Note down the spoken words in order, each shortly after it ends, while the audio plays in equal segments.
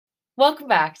Welcome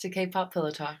back to K-Pop Pillow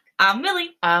Talk. I'm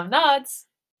Millie. I'm Nods.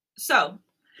 So,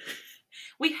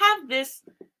 we have this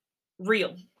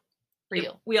reel.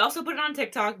 We also put it on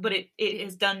TikTok, but it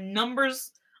has done numbers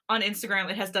on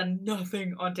Instagram. It has done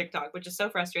nothing on TikTok, which is so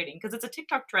frustrating because it's a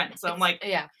TikTok trend. So I'm like,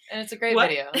 yeah, and it's a great what?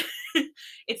 video.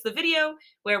 It's the video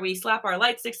where we slap our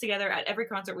light sticks together at every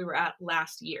concert we were at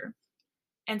last year.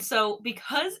 And so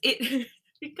because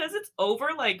it's over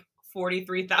like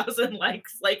 43,000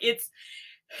 likes, like it's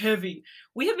heavy.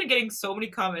 We have been getting so many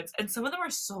comments, and some of them are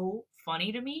so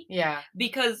funny to me. Yeah.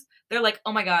 Because they're like,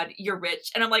 oh my god, you're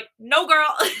rich. And I'm like, no,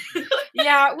 girl.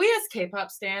 Yeah, we as K-pop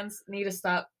stans need to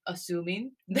stop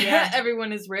assuming that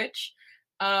everyone is rich.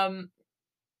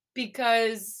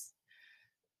 Because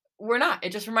we're not.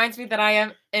 It just reminds me that I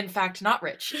am, in fact, not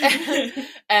rich.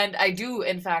 And I do,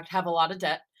 in fact, have a lot of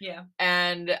debt. Yeah.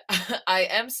 And I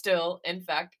am still, in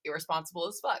fact, irresponsible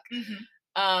as fuck. Mm-hmm.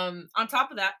 On top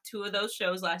of that, 2 of those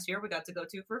shows last year we got to go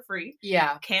to for free.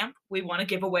 Yeah. Camp, we want to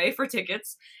give away for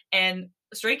tickets. And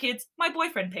Stray Kids, my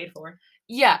boyfriend paid for.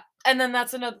 Yeah. And then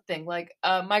that's another thing. Like,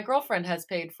 my girlfriend has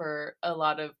paid for a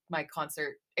lot of my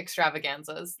concert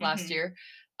extravaganzas last year.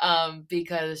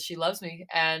 Because she loves me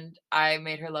and I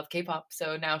made her love K-pop.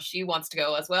 So now she wants to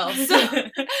go as well. So,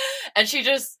 and she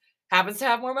just happens to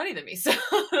have more money than me. So,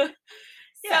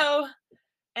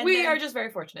 and we are just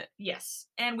very fortunate. Yes.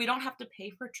 And we don't have to pay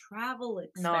for travel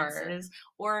expenses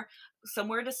or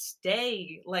somewhere to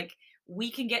stay. Like, we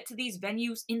can get to these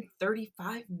venues in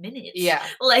 35 minutes. Yeah.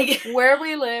 Like, where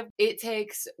we live, it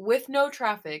takes, with no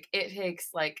traffic, it takes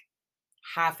like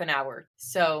half an hour.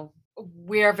 So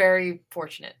we are very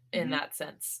fortunate in that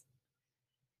sense.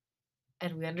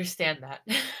 And we understand that.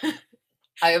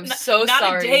 I am so not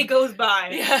sorry. Not a day goes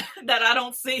by that I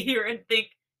don't sit here and think,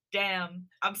 damn,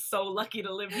 I'm so lucky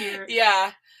to live here.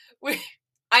 Yeah.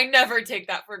 I never take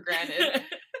that for granted.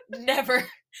 Never.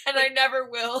 And I never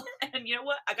will. And you know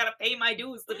what? I gotta pay my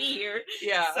dues to be here.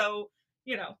 Yeah. So,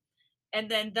 And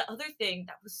then the other thing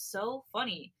that was so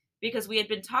funny, because we had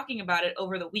been talking about it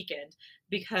over the weekend,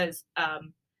 because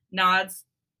Nods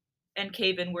and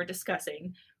Kaven were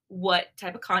discussing what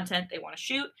type of content they want to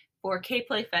shoot for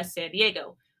K-Play Fest San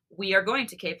Diego. We are going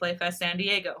to K-Play Fest San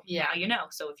Diego. Yeah. Now you know.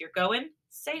 So if you're going,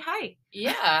 say hi.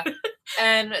 Yeah.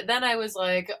 And then I was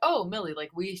like, oh, Millie, like,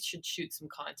 we should shoot some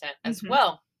content as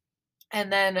well. And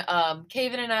then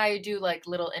Kaven and I do like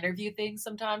little interview things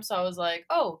sometimes. So I was like,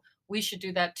 oh, we should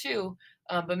do that too.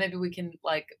 But maybe we can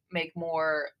like make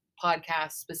more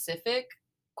podcast specific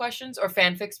questions or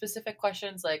fanfic specific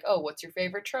questions, like, oh, what's your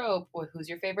favorite trope, or who's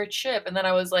your favorite ship? And then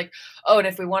I was like, oh, and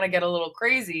if we want to get a little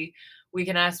crazy, we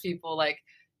can ask people like,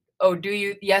 oh,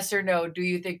 yes or no, do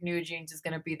you think New Jeans is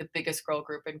going to be the biggest girl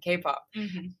group in K-pop?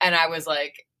 And I was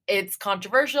like, it's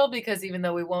controversial because even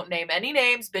though we won't name any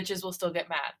names, bitches will still get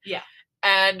mad. Yeah.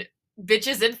 And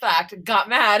bitches, in fact, got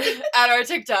mad at our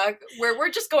TikTok where we're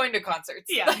just going to concerts.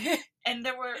 Yeah. And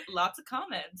there were lots of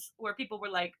comments where people were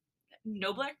like,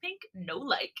 no Blackpink, no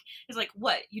like. It's like,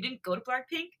 what? You didn't go to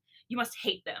Blackpink? You must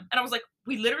hate them. And I was like,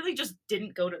 we literally just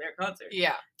didn't go to their concert.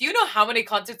 Yeah. Do you know how many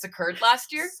concerts occurred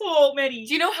last year? So many.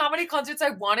 Do you know how many concerts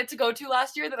I wanted to go to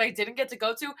last year that I didn't get to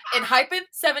go to? In Hypen,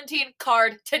 17,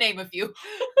 Card, to name a few.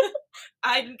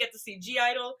 I didn't get to see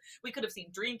G-Idol. We could have seen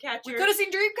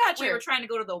Dreamcatcher. We were trying to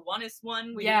go to the Onest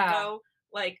one. We didn't go.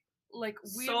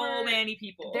 Many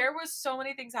people. There was so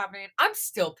many things happening. I'm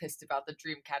still pissed about the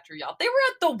Dreamcatcher, y'all. They were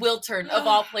at the Wiltern of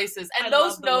all places, and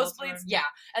those nosebleeds,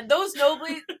 and those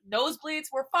nosebleeds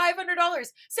were $500.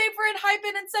 Same for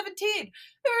Hypen and 17. They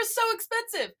were so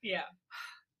expensive. Yeah.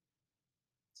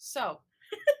 So,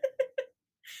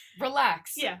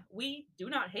 relax. Yeah, we do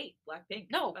not hate Blackpink.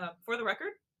 No. For the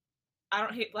record, I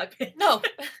don't hate Blackpink. No.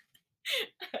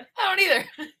 I don't either.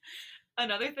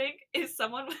 Another thing is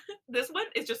this one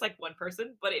is just like one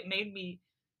person, but it made me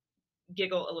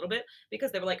giggle a little bit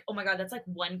because they were like, oh my god, that's like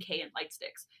 1K in light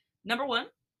sticks. Number one,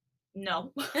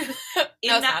 no.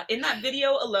 In that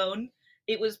video alone,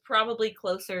 it was probably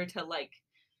closer to like,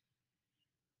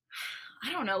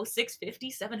 I don't know,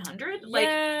 650, 700?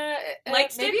 Yeah,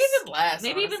 light sticks, maybe even less.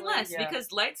 Maybe even less,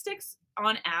 because light sticks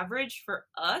on average for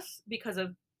us,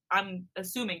 I'm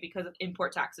assuming because of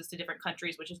import taxes to different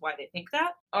countries, which is why they think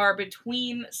that, are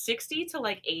between $60 to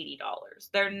like $80.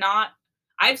 They're not,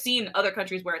 I've seen other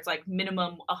countries where it's like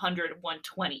minimum 100,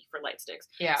 120 for light sticks.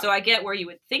 Yeah. So I get where you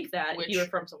would think that if you were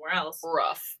from somewhere else.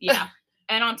 Rough. Yeah.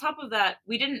 And on top of that,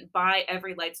 we didn't buy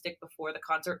every light stick before the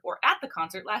concert or at the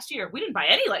concert last year. We didn't buy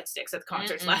any light sticks at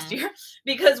concerts last year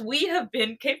because we have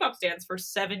been K-pop stans for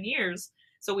 7 years.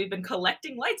 So we've been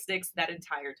collecting light sticks that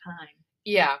entire time.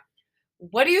 Yeah.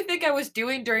 what do you think I was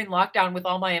doing during lockdown with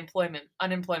all my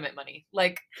unemployment money?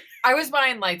 Like, I was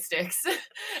buying light sticks,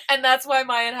 and that's why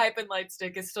my Unhypen light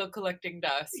stick is still collecting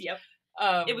dust. Yep.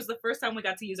 It was the first time we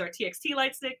got to use our TXT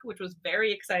light stick, which was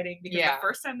very exciting because the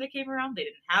first time they came around, they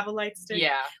didn't have a light stick.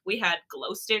 Yeah. We had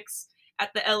glow sticks at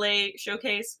the LA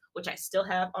showcase, which I still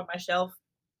have on my shelf.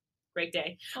 Great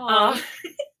day. Oh,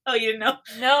 you didn't know?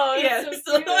 No. Yeah, So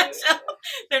still on my shelf.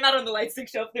 They're not on the light stick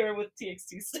shelf. They were with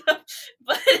TXT stuff.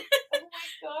 But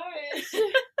oh my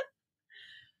gosh.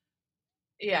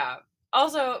 Yeah.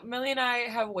 Also, Millie and I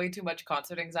have way too much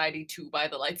concert anxiety to buy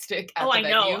the light stick at the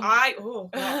venue. I know.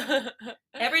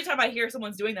 Every time I hear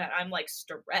someone's doing that, I'm like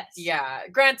stressed. Yeah.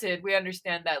 Granted, we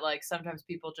understand that like sometimes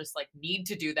people just like need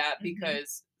to do that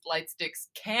because light sticks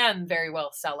can very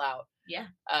well sell out. Yeah.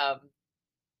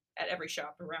 At every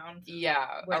shop around. Yeah.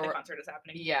 Where the concert is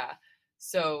happening. Yeah.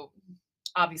 So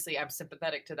obviously I'm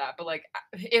sympathetic to that, but like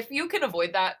if you can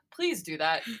avoid that, please do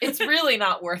that. It's really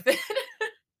not worth it.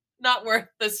 Not worth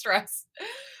the stress.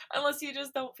 Unless you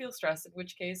just don't feel stressed, in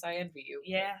which case I envy you.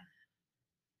 Yeah.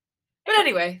 But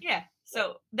anyway. Yeah.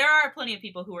 So there are plenty of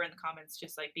people who are in the comments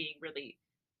just like being really,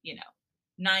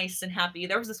 nice and happy.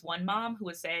 There was this one mom who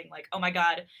was saying like, oh my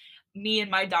God, me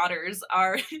and my daughters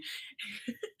are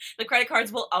the credit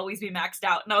cards will always be maxed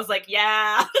out. And I was like,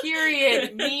 yeah.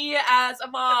 Period. Me as a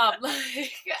mom.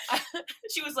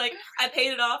 She was like, I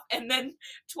paid it off and then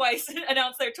twice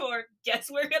announced their tour. Guess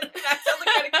we're gonna max out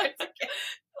the credit cards again.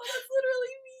 Oh, that's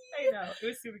literally me. I know. It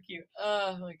was super cute.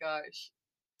 Oh my gosh.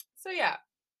 So yeah.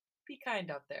 Be kind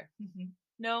out there. Mm-hmm.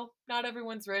 No, not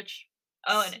everyone's rich.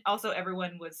 Oh, and also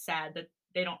everyone was sad that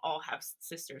they don't all have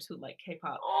sisters who like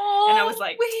K-pop. Oh, and I was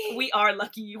like, we are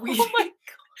lucky. Oh my god.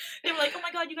 They were like, oh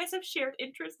my god, you guys have shared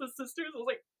interests with sisters. I was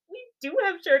like, we do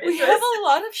have shared interests. We have a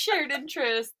lot of shared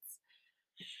interests.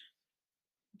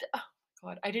 Oh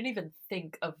god, I didn't even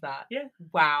think of that. Yeah.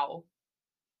 Wow.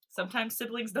 Sometimes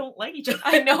siblings don't like each other.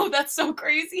 I know, that's so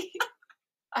crazy.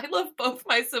 I love both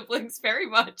my siblings very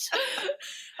much.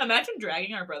 Imagine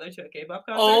dragging our brother to a K-pop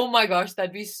concert. Oh my gosh,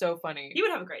 that'd be so funny. He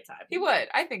would have a great time. He would.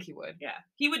 I think he would. Yeah.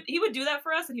 He would do that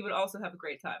for us, and he would also have a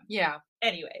great time. Yeah.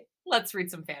 Anyway. Let's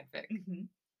read some fanfic.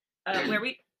 Mm-hmm.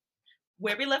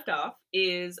 Where we left off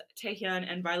is Taehyun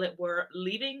and Violet were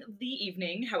leaving the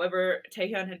evening. However,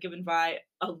 Taehyun had given Vi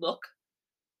a look.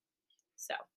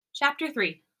 So, Chapter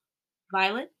 3.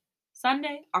 Violet,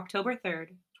 Sunday, October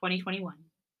 3rd, 2021.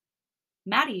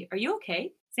 Maddie, are you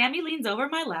okay? Sammy leans over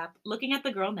my lap, looking at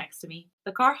the girl next to me.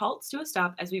 The car halts to a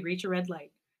stop as we reach a red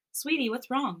light. Sweetie,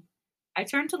 what's wrong? I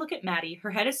turn to look at Maddie.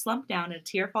 Her head is slumped down and a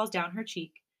tear falls down her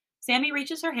cheek. Sammy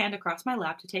reaches her hand across my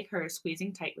lap to take hers,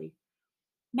 squeezing tightly.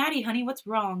 Maddie, honey, what's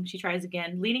wrong? She tries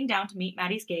again, leaning down to meet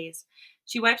Maddie's gaze.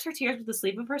 She wipes her tears with the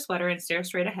sleeve of her sweater and stares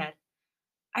straight ahead.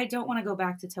 I don't want to go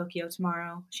back to Tokyo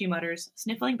tomorrow, she mutters,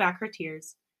 sniffling back her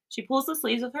tears. She pulls the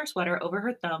sleeves of her sweater over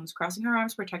her thumbs, crossing her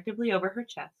arms protectively over her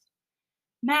chest.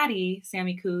 Maddie,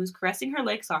 Sammy coos, caressing her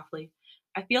leg softly.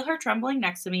 I feel her trembling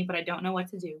next to me, but I don't know what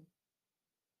to do.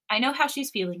 I know how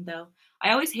she's feeling, though.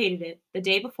 I always hated it, the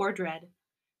day before dread.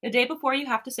 The day before you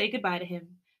have to say goodbye to him.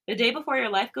 The day before your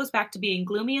life goes back to being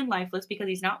gloomy and lifeless because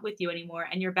he's not with you anymore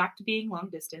and you're back to being long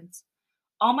distance.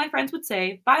 All my friends would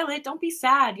say, Violet, don't be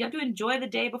sad. You have to enjoy the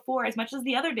day before as much as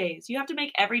the other days. You have to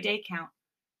make every day count.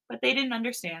 But they didn't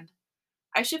understand.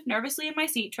 I shift nervously in my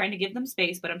seat, trying to give them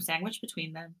space, but I'm sandwiched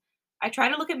between them. I try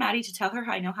to look at Maddie to tell her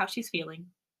I know how she's feeling.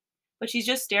 But she's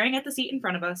just staring at the seat in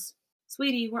front of us.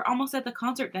 Sweetie, we're almost at the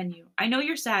concert venue. I know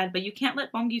you're sad, but you can't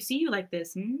let Bongyu see you like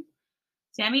this,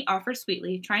 Sammy offers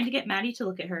sweetly, trying to get Maddie to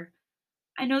look at her.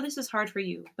 I know this is hard for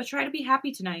you, but try to be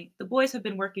happy tonight. The boys have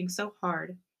been working so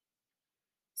hard.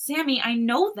 Sammy, I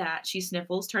know that, she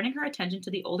sniffles, turning her attention to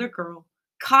the older girl.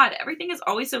 God, everything is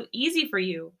always so easy for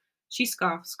you. She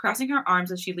scoffs, crossing her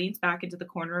arms as she leans back into the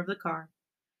corner of the car.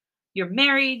 You're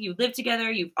married, you live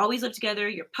together, you've always lived together,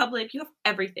 you're public, you have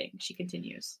everything, she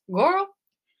continues. Girl.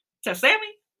 To Sammy.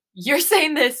 You're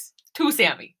saying this to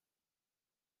Sammy.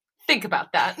 Think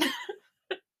about that.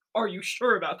 Are you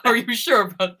sure about that? Are you sure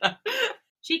about that?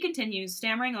 She continues,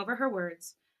 stammering over her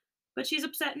words. But she's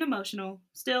upset and emotional.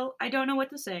 Still, I don't know what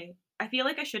to say. I feel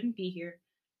like I shouldn't be here.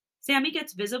 Sammy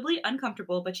gets visibly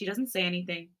uncomfortable, but she doesn't say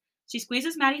anything. She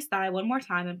squeezes Maddie's thigh one more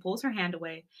time and pulls her hand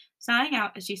away, sighing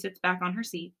out as she sits back on her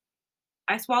seat.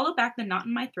 I swallow back the knot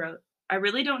in my throat. I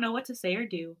really don't know what to say or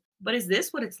do. But is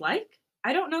this what it's like?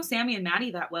 I don't know Sammy and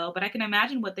Maddie that well, but I can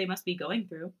imagine what they must be going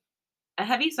through. A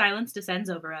heavy silence descends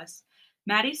over us.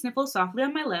 Maddie sniffles softly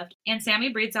on my left, and Sammy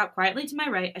breathes out quietly to my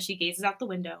right as she gazes out the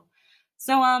window.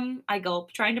 So, I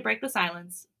gulp, trying to break the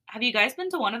silence. Have you guys been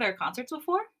to one of their concerts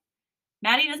before?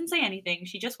 Maddie doesn't say anything.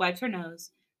 She just wipes her nose.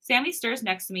 Sammy stirs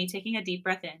next to me, taking a deep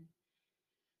breath in.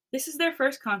 This is their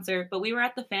first concert, but we were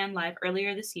at the fan live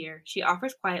earlier this year, she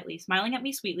offers quietly, smiling at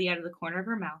me sweetly out of the corner of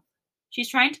her mouth. She's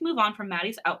trying to move on from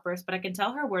Maddie's outburst, but I can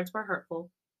tell her words were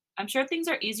hurtful. I'm sure things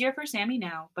are easier for Sammy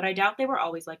now, but I doubt they were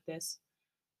always like this.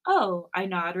 Oh, I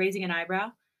nod, raising an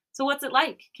eyebrow. So what's it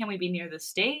like? Can we be near the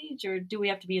stage, or do we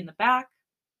have to be in the back?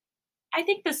 I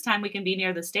think this time we can be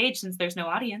near the stage since there's no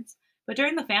audience, but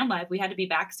during the fan live we had to be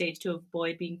backstage to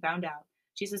avoid being found out,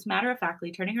 she says matter of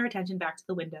factly, turning her attention back to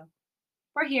the window.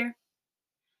 We're here.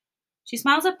 She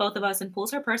smiles at both of us and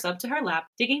pulls her purse up to her lap,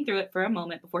 digging through it for a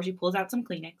moment before she pulls out some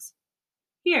Kleenex.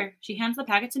 Here, she hands the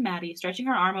packet to Maddie, stretching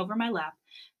her arm over my lap.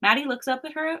 Maddie looks up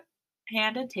at her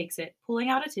hand and takes it, pulling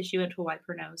out a tissue to wipe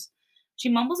her nose. She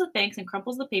mumbles a thanks and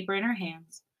crumples the paper in her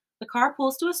hands. The car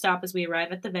pulls to a stop as we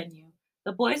arrive at the venue.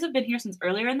 The boys have been here since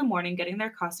earlier in the morning getting their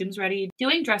costumes ready,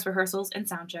 doing dress rehearsals and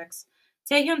sound checks.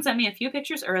 Taehyun sent me a few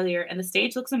pictures earlier, and the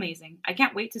stage looks amazing. I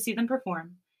can't wait to see them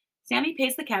perform. Sammy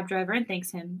pays the cab driver and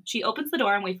thanks him. She opens the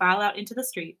door and we file out into the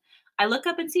street. I look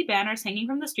up and see banners hanging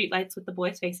from the streetlights with the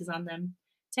boys' faces on them.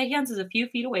 Taehyun's is a few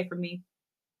feet away from me.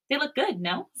 They look good,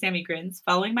 no? Sammy grins,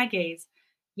 following my gaze.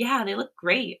 Yeah, they look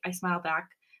great, I smile back.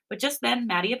 But just then,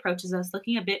 Maddie approaches us,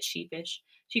 looking a bit sheepish.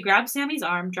 She grabs Sammy's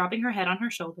arm, dropping her head on her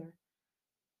shoulder.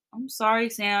 I'm sorry,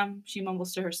 Sam, she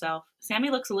mumbles to herself. Sammy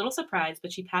looks a little surprised,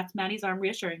 but she pats Maddie's arm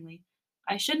reassuringly.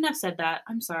 I shouldn't have said that.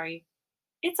 I'm sorry.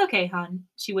 It's okay, hon,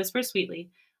 she whispers sweetly.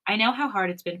 I know how hard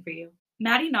it's been for you.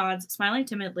 Maddie nods, smiling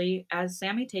timidly as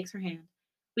Sammy takes her hand.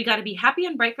 We gotta be happy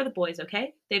and bright for the boys,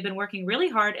 okay? They've been working really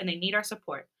hard and they need our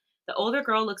support. The older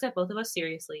girl looks at both of us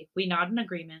seriously. We nod in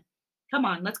agreement. Come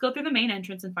on, let's go through the main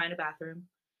entrance and find a bathroom.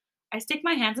 I stick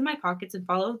my hands in my pockets and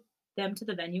follow them to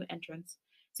the venue entrance.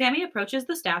 Sammy approaches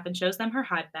the staff and shows them her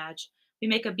Hive badge. We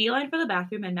make a beeline for the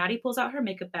bathroom and Maddie pulls out her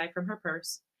makeup bag from her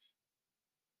purse.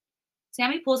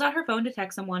 Sammy pulls out her phone to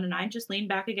text someone and I just lean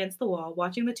back against the wall,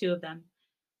 watching the two of them.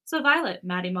 So Violet,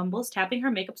 Maddie mumbles, tapping her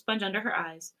makeup sponge under her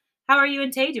eyes. How are you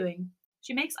and Tay doing?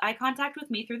 She makes eye contact with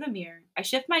me through the mirror. I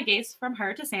shift my gaze from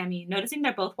her to Sammy, noticing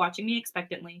they're both watching me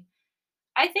expectantly.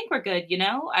 I think we're good, you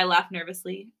know? I laugh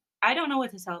nervously. I don't know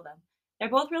what to tell them. They're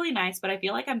both really nice, but I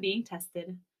feel like I'm being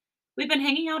tested. We've been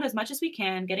hanging out as much as we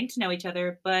can, getting to know each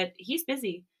other, but he's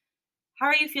busy. How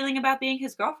are you feeling about being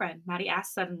his girlfriend? Maddie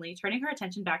asks suddenly, turning her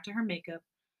attention back to her makeup.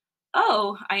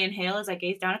 Oh, I inhale as I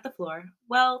gaze down at the floor.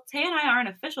 Well, Tay and I aren't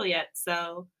official yet,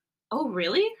 so... Oh,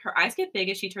 really? Her eyes get big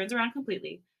as she turns around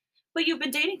completely. But you've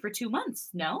been dating for 2 months,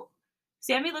 no?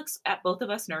 Sammy looks at both of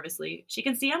us nervously. She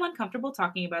can see I'm uncomfortable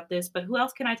talking about this, but who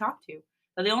else can I talk to?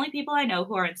 They're the only people I know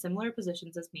who are in similar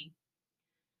positions as me.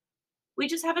 We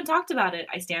just haven't talked about it,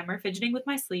 I stammer, fidgeting with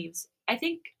my sleeves. I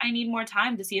think I need more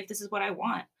time to see if this is what I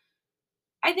want.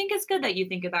 I think it's good that you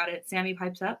think about it, Sammy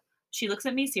pipes up. She looks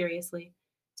at me seriously.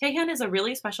 Taehyun is a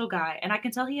really special guy, and I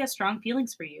can tell he has strong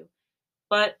feelings for you.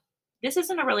 But this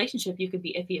isn't a relationship you could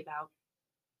be iffy about.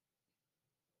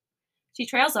 She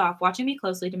trails off, watching me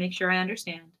closely to make sure I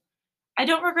understand. I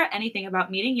don't regret anything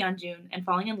about meeting Yeonjun and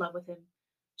falling in love with him.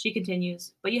 She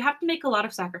continues, but you have to make a lot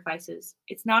of sacrifices.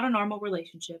 It's not a normal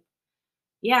relationship.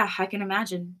 Yeah, I can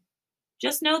imagine.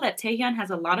 Just know that Taehyun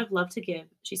has a lot of love to give,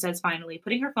 she says finally,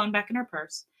 putting her phone back in her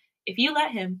purse. If you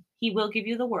let him, he will give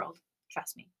you the world.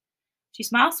 Trust me. She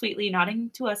smiles sweetly,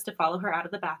 nodding to us to follow her out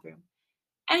of the bathroom.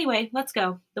 Anyway, let's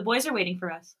go. The boys are waiting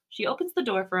for us. She opens the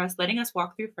door for us, letting us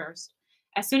walk through first.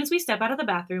 As soon as we step out of the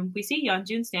bathroom, we see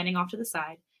Yeonjun standing off to the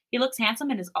side. He looks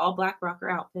handsome in his all-black rocker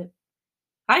outfit.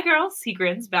 Hi, girls, he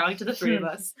grins, bowing to the three of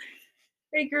us.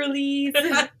 Hey, girlies.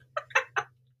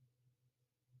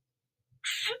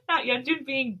 Not Yeonjun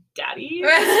being daddy.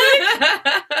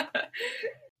 Hi,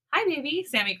 baby,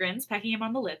 Sammy grins, pecking him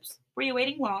on the lips. Were you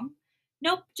waiting long?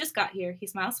 Nope, just got here, he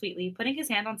smiles sweetly, putting his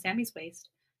hand on Sammy's waist.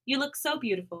 You look so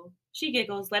beautiful. She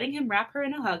giggles, letting him wrap her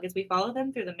in a hug as we follow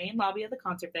them through the main lobby of the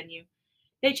concert venue.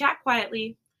 They chat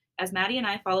quietly as Maddie and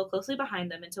I follow closely behind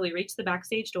them until we reach the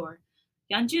backstage door.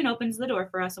 Yeonjun opens the door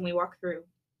for us and we walk through.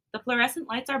 The fluorescent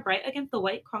lights are bright against the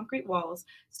white concrete walls.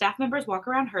 Staff members walk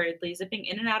around hurriedly, zipping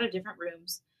in and out of different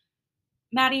rooms.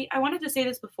 Maddie, I wanted to say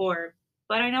this before,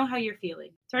 but I know how you're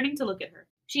feeling. Turning to look at her.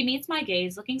 She meets my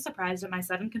gaze, looking surprised at my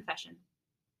sudden confession.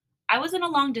 I was in a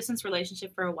long-distance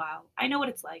relationship for a while. I know what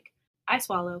it's like. I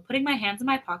swallow, putting my hands in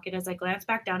my pocket as I glance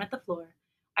back down at the floor.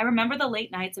 I remember the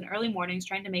late nights and early mornings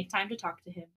trying to make time to talk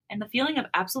to him, and the feeling of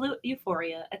absolute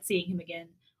euphoria at seeing him again,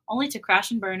 only to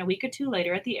crash and burn a week or two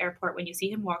later at the airport when you see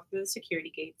him walk through the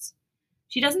security gates.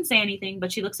 She doesn't say anything,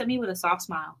 but she looks at me with a soft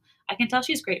smile. I can tell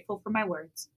she's grateful for my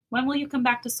words. When will you come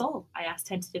back to Seoul? I asked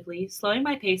tentatively, slowing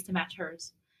my pace to match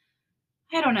hers.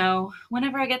 I don't know.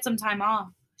 Whenever I get some time off.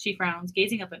 She frowns,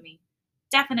 gazing up at me.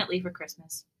 Definitely for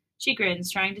Christmas. She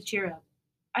grins, trying to cheer up.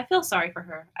 I feel sorry for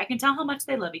her. I can tell how much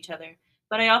they love each other,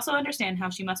 but I also understand how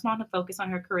she must want to focus on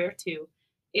her career too.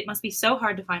 It must be so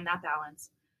hard to find that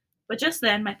balance. But just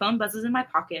then, my phone buzzes in my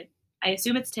pocket. I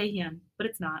assume it's Taehyun, but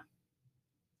it's not.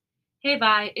 Hey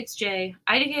Vi, it's Jay.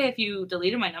 I don't care if you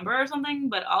deleted my number or something,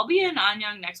 but I'll be in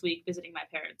Anyang next week visiting my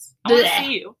parents. I want to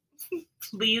see you.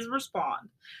 Please respond.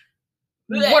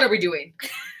 What are we doing?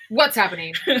 What's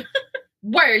happening?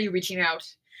 Why are you reaching out?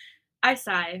 I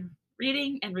sigh,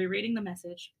 reading and rereading the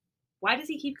message. Why does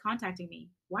he keep contacting me?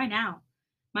 Why now?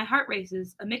 My heart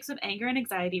races, a mix of anger and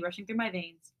anxiety rushing through my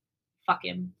veins. Fuck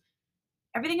him.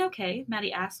 Everything okay?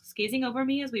 Maddie asks, gazing over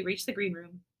me as we reach the green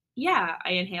room. Yeah,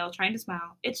 I inhale, trying to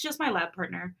smile. It's just my lab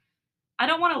partner. I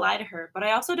don't want to lie to her, but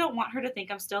I also don't want her to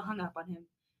think I'm still hung up on him.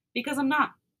 Because I'm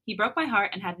not. He broke my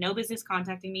heart and had no business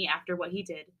contacting me after what he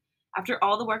did. After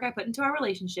all the work I put into our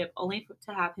relationship, only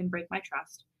to have him break my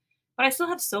trust. But I still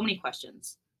have so many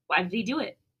questions. Why did he do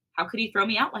it? How could he throw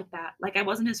me out like that? Like I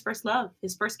wasn't his first love,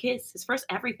 his first kiss, his first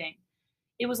everything.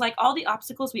 It was like all the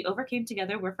obstacles we overcame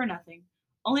together were for nothing,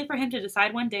 only for him to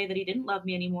decide one day that he didn't love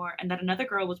me anymore and that another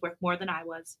girl was worth more than I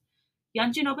was.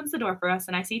 Yeonjun opens the door for us,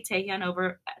 and I see Taehyun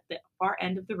over at the far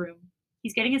end of the room.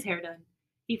 He's getting his hair done.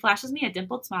 He flashes me a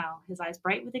dimpled smile, his eyes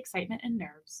bright with excitement and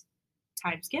nerves.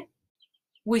 Time skip.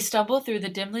 We stumble through the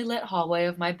dimly lit hallway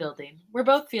of my building. We're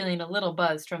both feeling a little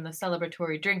buzzed from the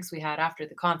celebratory drinks we had after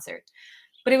the concert.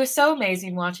 But it was so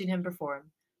amazing watching him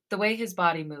perform. The way his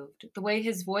body moved, the way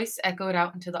his voice echoed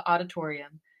out into the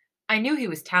auditorium. I knew he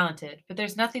was talented, but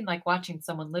there's nothing like watching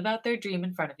someone live out their dream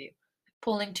in front of you.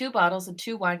 Pulling 2 bottles and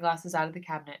 2 wine glasses out of the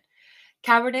cabinet.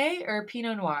 Cabernet or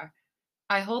Pinot Noir?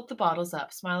 I hold the bottles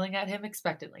up, smiling at him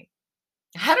expectantly.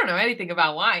 I don't know anything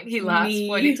about wine, he laughs,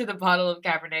 pointing to the bottle of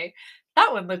Cabernet.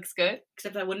 That one looks good.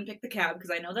 Except I wouldn't pick the cab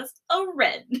because I know that's a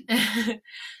red.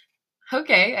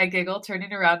 Okay, I giggle,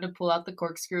 turning around to pull out the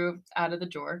corkscrew out of the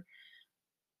drawer.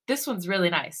 This one's really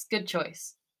nice. Good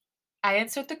choice. I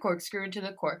insert the corkscrew into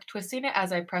the cork, twisting it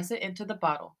as I press it into the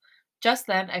bottle. Just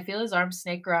then, I feel his arm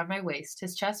snake around my waist,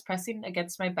 his chest pressing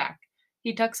against my back.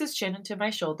 He tucks his chin into my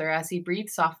shoulder as he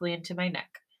breathes softly into my neck.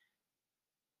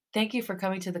 Thank you for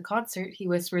coming to the concert, he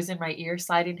whispers in my ear,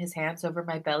 sliding his hands over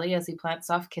my belly as he plants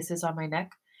soft kisses on my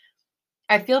neck.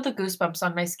 I feel the goosebumps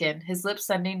on my skin, his lips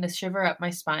sending a shiver up my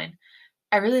spine.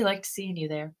 I really liked seeing you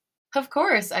there. Of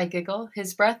course, I giggle.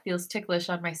 His breath feels ticklish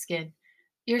on my skin.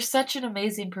 You're such an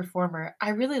amazing performer. I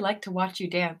really like to watch you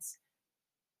dance.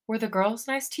 Were the girls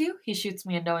nice to you? He shoots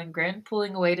me a knowing grin,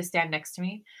 pulling away to stand next to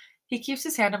me. He keeps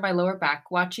his hand on my lower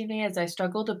back, watching me as I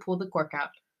struggle to pull the cork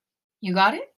out. You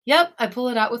got it? Yep, I pull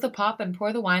it out with a pop and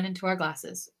pour the wine into our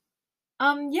glasses.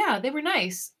 Yeah, they were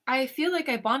nice. I feel like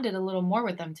I bonded a little more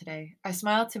with them today. I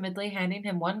smile timidly, handing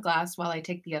him one glass while I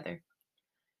take the other.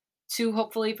 2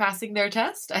 hopefully passing their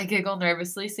test? I giggle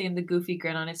nervously, seeing the goofy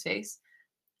grin on his face.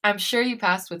 I'm sure you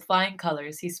passed with flying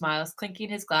colors, he smiles, clinking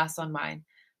his glass on mine.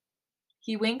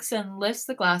 He winks and lifts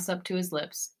the glass up to his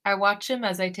lips. I watch him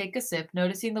as I take a sip,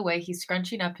 noticing the way he's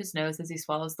scrunching up his nose as he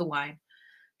swallows the wine.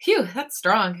 Phew, that's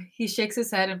strong. He shakes his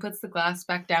head and puts the glass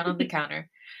back down on the counter.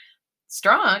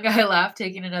 Strong, I laugh,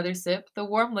 taking another sip. The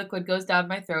warm liquid goes down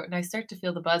my throat and I start to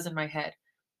feel the buzz in my head.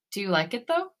 Do you like it,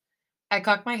 though? I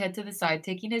cock my head to the side,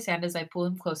 taking his hand as I pull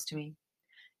him close to me.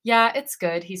 Yeah, it's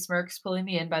good, he smirks, pulling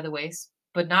me in by the waist.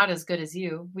 But not as good as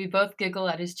you. We both giggle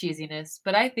at his cheesiness,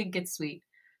 but I think it's sweet.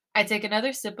 I take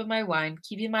another sip of my wine,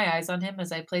 keeping my eyes on him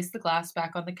as I place the glass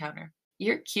back on the counter.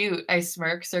 You're cute, I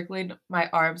smirk, circling my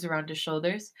arms around his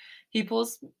shoulders. He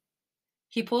pulls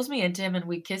me into him and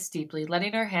we kiss deeply,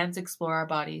 letting our hands explore our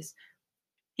bodies.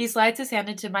 He slides his hand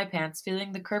into my pants,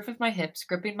 feeling the curve of my hips,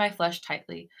 gripping my flesh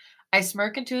tightly. I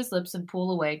smirk into his lips and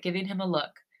pull away, giving him a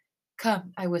look.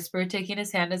 Come, I whisper, taking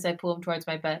his hand as I pull him towards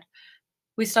my bed.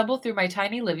 We stumble through my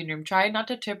tiny living room, trying not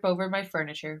to trip over my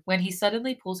furniture, when he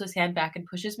suddenly pulls his hand back and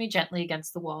pushes me gently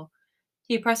against the wall.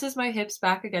 He presses my hips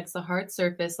back against the hard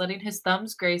surface, letting his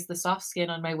thumbs graze the soft skin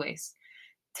on my waist.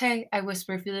 Tay, I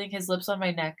whisper, feeling his lips on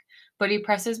my neck, but he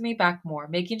presses me back more,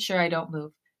 making sure I don't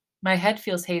move. My head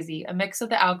feels hazy, a mix of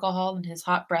the alcohol and his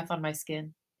hot breath on my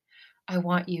skin. I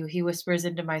want you, he whispers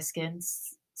into my skin,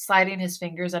 sliding his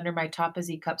fingers under my top as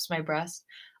he cups my breast.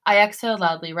 I exhale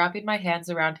loudly, wrapping my hands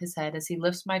around his head as he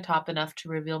lifts my top enough to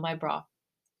reveal my bra.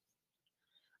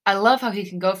 I love how he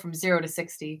can go from 0 to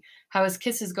 60, how his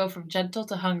kisses go from gentle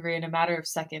to hungry in a matter of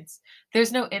seconds.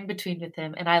 There's no in-between with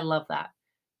him, and I love that.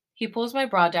 He pulls my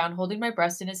bra down, holding my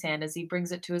breast in his hand as he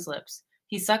brings it to his lips.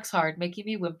 He sucks hard, making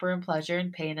me whimper in pleasure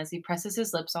and pain as he presses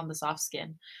his lips on the soft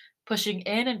skin, pushing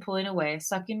in and pulling away,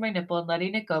 sucking my nipple and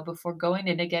letting it go before going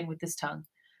in again with his tongue.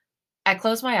 I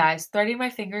close my eyes, threading my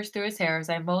fingers through his hair as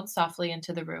I moan softly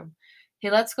into the room. He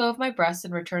lets go of my breast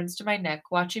and returns to my neck,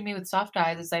 watching me with soft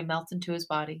eyes as I melt into his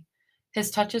body.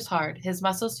 His touch is hard, his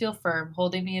muscles feel firm,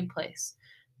 holding me in place.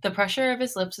 The pressure of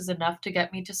his lips is enough to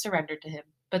get me to surrender to him,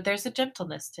 but there's a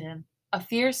gentleness to him, a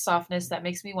fierce softness that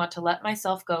makes me want to let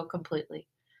myself go completely.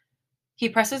 He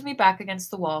presses me back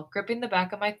against the wall, gripping the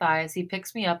back of my thigh as he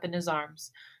picks me up in his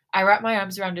arms. I wrap my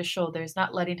arms around his shoulders,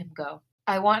 not letting him go.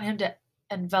 I want him to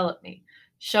envelop me,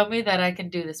 show me that I can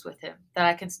do this with him, that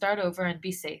I can start over and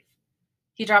be safe.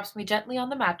 He drops me gently on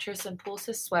the mattress and pulls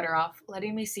his sweater off,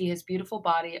 letting me see his beautiful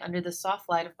body under the soft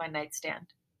light of my nightstand.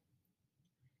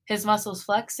 His muscles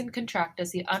flex and contract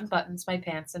as he unbuttons my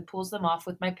pants and pulls them off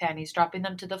with my panties, dropping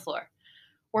them to the floor.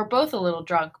 We're both a little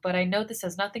drunk, but I know this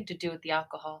has nothing to do with the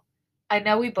alcohol. I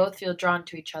know we both feel drawn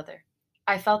to each other.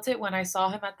 I felt it when I saw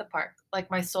him at the park, like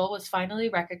my soul was finally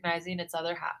recognizing its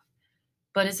other half.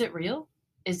 But is it real?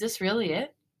 Is this really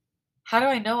it? How do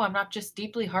I know I'm not just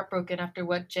deeply heartbroken after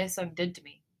what Jae-sung did to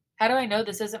me? How do I know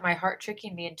this isn't my heart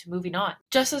tricking me into moving on?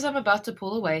 Just as I'm about to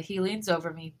pull away, he leans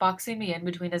over me, boxing me in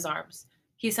between his arms.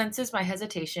 He senses my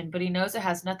hesitation, but he knows it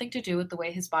has nothing to do with the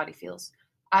way his body feels.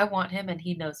 I want him, and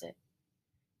he knows it.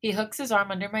 He hooks his arm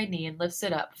under my knee and lifts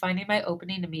it up, finding my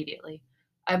opening immediately.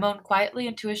 I moan quietly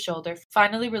into his shoulder,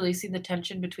 finally releasing the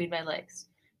tension between my legs.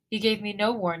 He gave me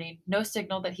no warning, no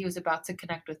signal that he was about to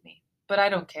connect with me. But I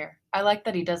don't care. I like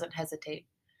that he doesn't hesitate.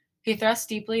 He thrusts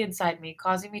deeply inside me,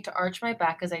 causing me to arch my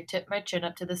back as I tip my chin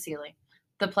up to the ceiling.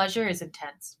 The pleasure is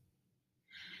intense.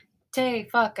 Tay,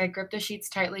 fuck, I grip the sheets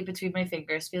tightly between my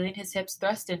fingers, feeling his hips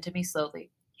thrust into me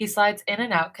slowly. He slides in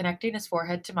and out, connecting his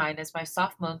forehead to mine as my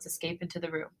soft moans escape into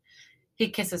the room. He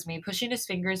kisses me, pushing his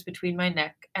fingers between my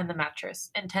neck and the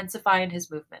mattress, intensifying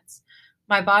his movements.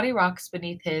 My body rocks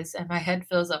beneath his, and my head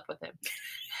fills up with him.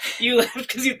 You laughed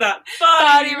because you thought,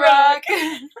 Body rock!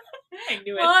 I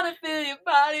knew it. Wanna feel your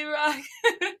body rock!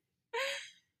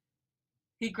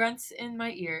 He grunts in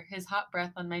my ear, his hot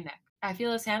breath on my neck. I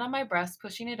feel his hand on my breast,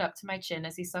 pushing it up to my chin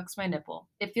as he sucks my nipple.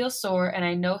 It feels sore, and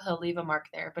I know he'll leave a mark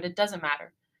there, but it doesn't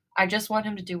matter. I just want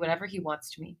him to do whatever he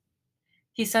wants to me.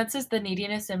 He senses the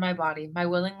neediness in my body, my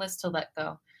willingness to let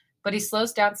go, but he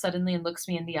slows down suddenly and looks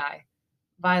me in the eye.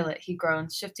 Violet, he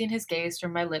groans, shifting his gaze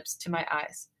from my lips to my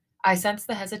eyes. I sense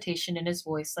the hesitation in his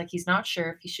voice, like he's not sure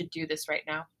if he should do this right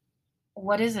now.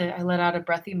 What is it? I let out a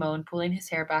breathy moan, pulling his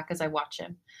hair back as I watch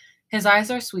him. His eyes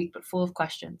are sweet but full of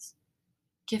questions.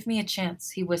 Give me a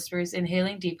chance, he whispers,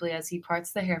 inhaling deeply as he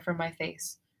parts the hair from my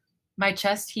face. My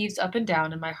chest heaves up and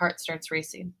down and my heart starts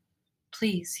racing.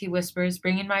 Please, he whispers,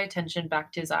 bringing my attention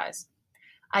back to his eyes.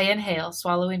 I inhale,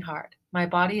 swallowing hard. My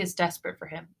body is desperate for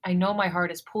him. I know my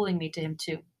heart is pulling me to him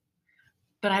too.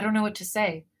 But I don't know what to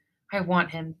say. I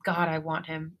want him. God, I want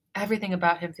him. Everything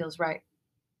about him feels right.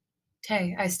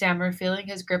 Tay, I stammer, feeling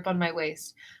his grip on my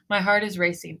waist. My heart is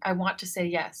racing. I want to say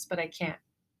yes, but I can't.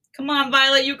 Come on,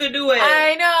 Violet, you can do it.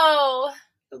 I know.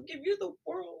 He'll give you the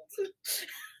world.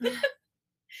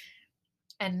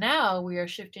 And now we are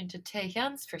shifting to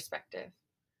Taehyun's perspective.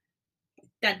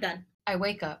 Done. I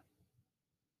wake up.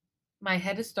 My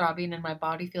head is throbbing and my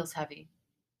body feels heavy.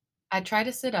 I try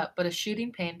to sit up, but a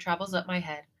shooting pain travels up my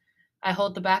head. I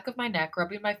hold the back of my neck,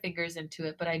 rubbing my fingers into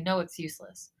it, but I know it's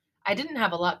useless. I didn't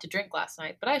have a lot to drink last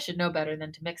night, but I should know better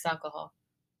than to mix alcohol.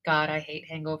 God, I hate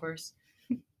hangovers.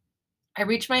 I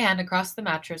reach my hand across the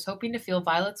mattress, hoping to feel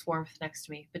Violet's warmth next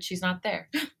to me, but she's not there.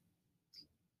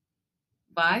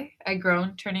 Vi? I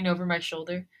groan, turning over my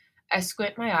shoulder. I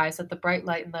squint my eyes at the bright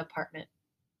light in the apartment.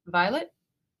 Violet?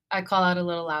 I call out a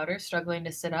little louder, struggling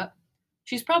to sit up.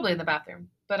 She's probably in the bathroom,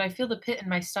 but I feel the pit in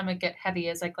my stomach get heavy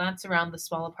as I glance around the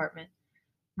small apartment.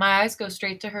 My eyes go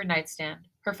straight to her nightstand.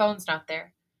 Her phone's not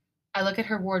there. I look at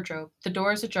her wardrobe. The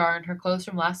door is ajar and her clothes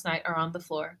from last night are on the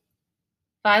floor.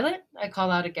 Violet? I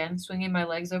call out again, swinging my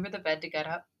legs over the bed to get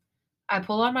up. I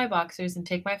pull on my boxers and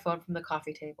take my phone from the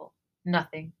coffee table.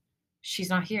 Nothing. She's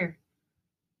not here.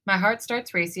 My heart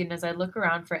starts racing as I look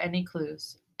around for any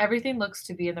clues. Everything looks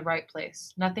to be in the right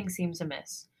place. Nothing seems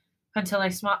amiss. Until I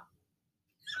smop.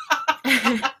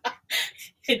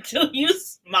 Until you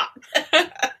smop.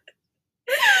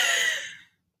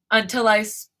 Until I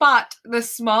spot the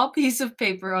small piece of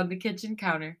paper on the kitchen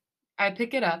counter. I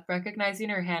pick it up, recognizing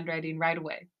her handwriting right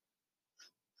away.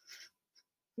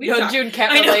 June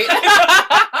can't relate.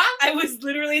 I was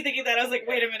literally thinking that. I was like,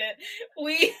 wait a minute.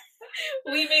 We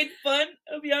made fun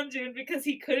of Yeonjun because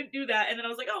he couldn't do that. And then I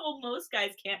was like, oh, well, most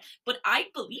guys can't. But I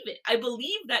believe it. I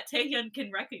believe that Taehyun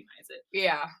can recognize it.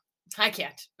 Yeah, I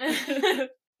can't. The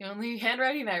only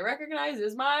handwriting I recognize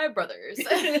is my brother's.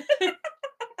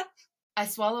 I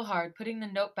swallow hard, putting the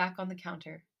note back on the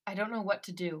counter. I don't know what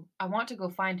to do. I want to go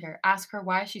find her, ask her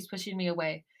why she's pushing me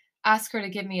away, ask her to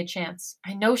give me a chance.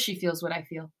 I know she feels what I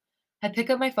feel. I pick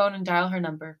up my phone and dial her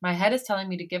number. My head is telling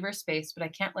me to give her space, but I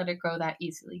can't let it grow that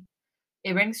easily.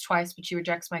 It rings twice, but she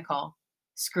rejects my call.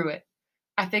 Screw it.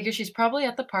 I figure she's probably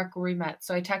at the park where we met,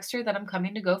 so I text her that I'm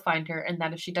coming to go find her and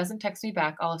that if she doesn't text me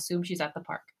back, I'll assume she's at the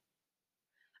park.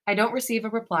 I don't receive a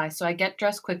reply, so I get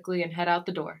dressed quickly and head out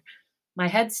the door. My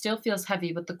head still feels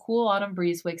heavy, but the cool autumn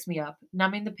breeze wakes me up,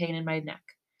 numbing the pain in my neck.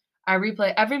 I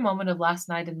replay every moment of last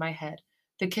night in my head.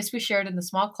 The kiss we shared in the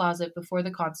small closet before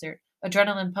the concert,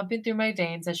 adrenaline pumping through my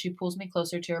veins as she pulls me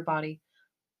closer to her body.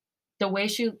 The way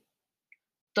she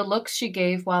The looks she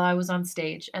gave while I was on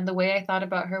stage, and the way I thought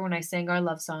about her when I sang our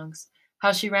love songs.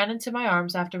 How she ran into my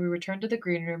arms after we returned to the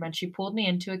green room and she pulled me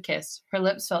into a kiss. Her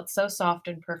lips felt so soft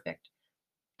and perfect.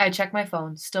 I check my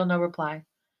phone, still no reply.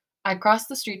 I cross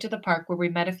the street to the park where we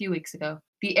met a few weeks ago.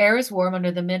 The air is warm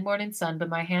under the mid-morning sun, but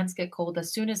my hands get cold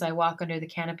as soon as I walk under the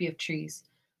canopy of trees.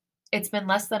 It's been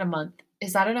less than a month.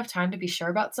 Is that enough time to be sure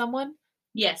about someone?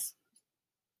 Yes.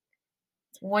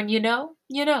 When you know,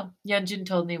 Yunjin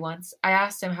told me once. I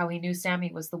asked him how he knew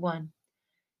Sammy was the one.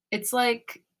 It's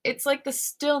like the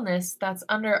stillness that's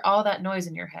under all that noise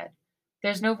in your head.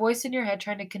 There's no voice in your head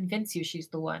trying to convince you she's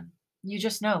the one. You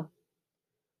just know.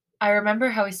 I remember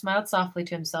how he smiled softly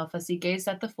to himself as he gazed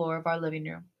at the floor of our living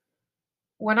room.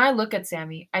 When I look at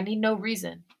Sammy, I need no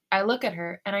reason. I look at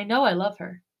her, and I know I love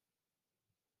her.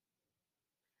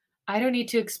 I don't need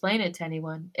to explain it to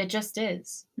anyone. It just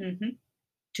is. Mm-hmm.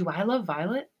 Do I love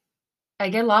Violet? I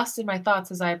get lost in my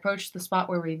thoughts as I approach the spot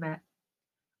where we met.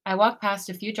 I walk past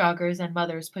a few joggers and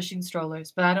mothers pushing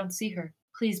strollers, but I don't see her.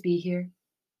 Please be here.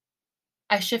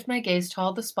 I shift my gaze to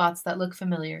all the spots that look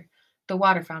familiar. The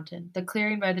water fountain, the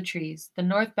clearing by the trees, the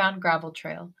northbound gravel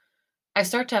trail. I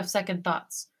start to have second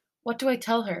thoughts. What do I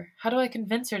tell her? How do I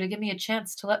convince her to give me a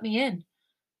chance to let me in?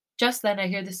 Just then I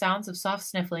hear the sounds of soft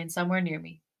sniffling somewhere near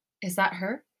me. Is that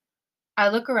her? I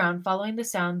look around, following the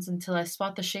sounds until I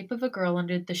spot the shape of a girl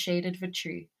under the shade of a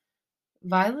tree.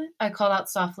 Violet? I call out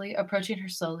softly, approaching her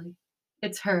slowly.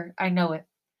 It's her. I know it.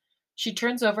 She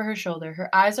turns over her shoulder.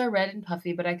 Her eyes are red and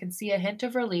puffy, but I can see a hint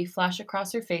of relief flash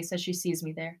across her face as she sees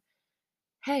me there.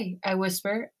 Hey, I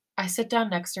whisper. I sit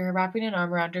down next to her, wrapping an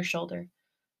arm around her shoulder.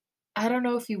 I don't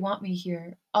know if you want me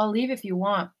here. I'll leave if you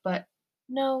want, but...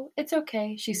 No, it's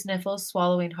okay, she sniffles,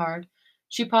 swallowing hard.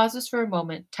 She pauses for a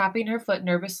moment, tapping her foot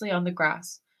nervously on the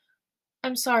grass.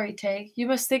 I'm sorry, Tay. You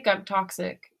must think I'm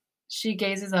toxic. She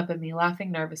gazes up at me,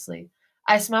 laughing nervously.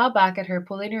 I smile back at her,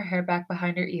 pulling her hair back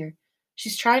behind her ear.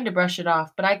 She's trying to brush it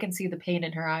off, but I can see the pain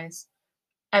in her eyes.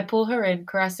 I pull her in,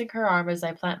 caressing her arm as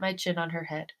I plant my chin on her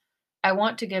head. I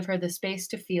want to give her the space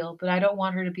to feel, but I don't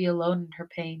want her to be alone in her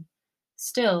pain.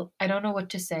 Still, I don't know what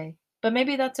to say. But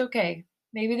maybe that's okay.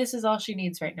 Maybe this is all she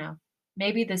needs right now.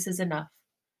 Maybe this is enough.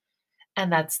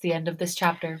 And that's the end of this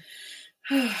chapter.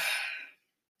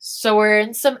 So we're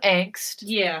in some angst.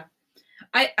 Yeah.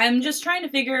 I'm just trying to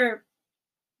figure...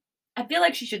 I feel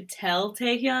like she should tell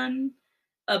Taehyun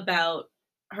about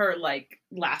her,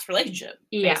 last relationship,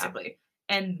 basically.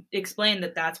 And explain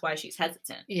that that's why she's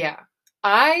hesitant. Yeah.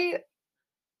 I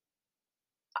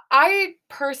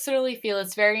personally feel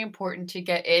it's very important to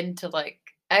get into,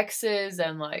 exes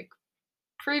and,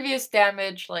 previous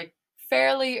damage,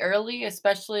 fairly early,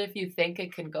 especially if you think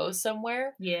it can go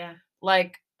somewhere. Yeah.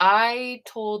 I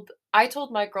told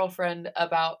my girlfriend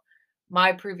about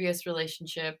my previous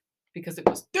relationship because it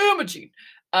was damaging.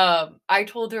 I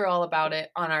told her all about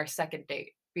it on our second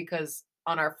date because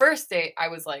on our first date, I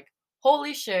was like,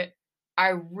 holy shit, I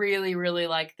really, really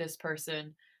like this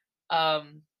person.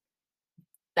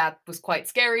 That was quite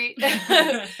scary.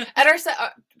 And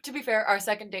to be fair, our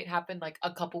second date happened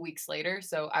a couple weeks later,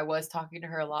 so I was talking to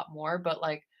her a lot more. But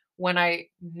when I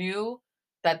knew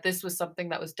that this was something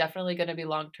that was definitely going to be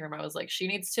long term, I was like, she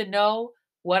needs to know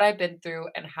what I've been through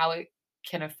and how it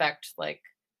can affect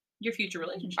your future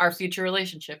relationship, our future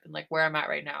relationship, and where I'm at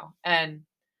right now. And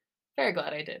very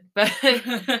glad I did. But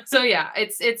so yeah,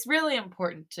 it's really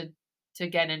important to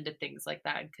get into things like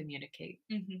that and communicate.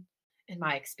 Mm-hmm. In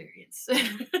my experience.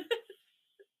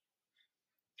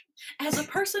 As a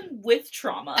person with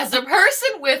trauma.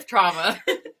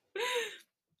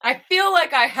 I feel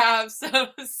like I have some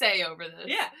say over this.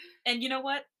 Yeah. And you know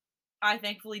what? I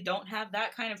thankfully don't have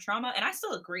that kind of trauma, and I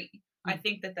still agree. I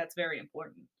think that that's very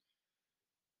important.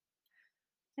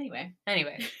 Anyway.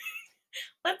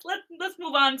 Let's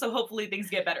move on so hopefully things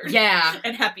get better. Yeah.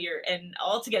 And happier and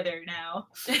all together now.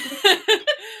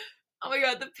 Oh my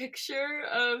god, the picture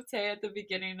of Tay at the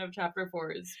beginning of chapter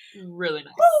 4 is really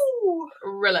nice. Woo!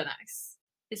 Really nice.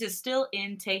 This is still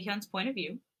in Taehyun's point of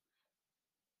view.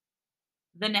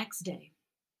 The next day.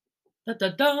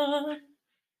 Da-da-da.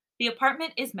 The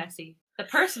apartment is messy. The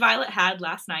purse Violet had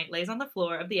last night lays on the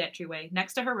floor of the entryway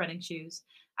next to her running shoes.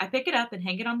 I pick it up and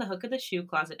hang it on the hook of the shoe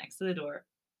closet next to the door.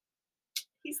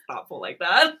 He's thoughtful like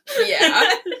that. Yeah.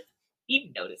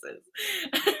 He notices.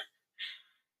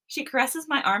 She caresses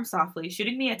my arm softly,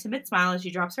 shooting me a timid smile as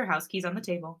she drops her house keys on the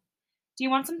table. Do you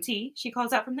want some tea? She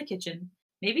calls out from the kitchen.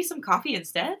 Maybe some coffee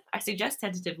instead? I suggest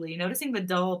tentatively, noticing the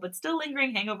dull but still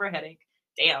lingering hangover headache.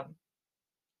 Damn.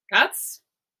 That's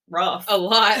Rough. a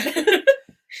lot.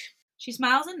 She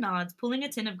smiles and nods, pulling a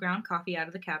tin of ground coffee out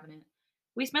of the cabinet.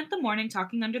 We spent the morning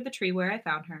talking under the tree where I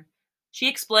found her. She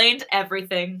explained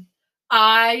everything.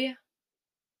 I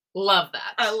love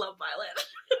that. I love Violet.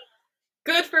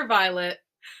 Good for Violet.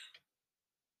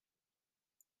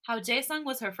 How Jae-sung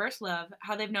was her first love,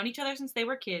 how they've known each other since they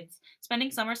were kids, spending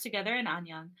summers together in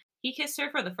Anyang. He kissed her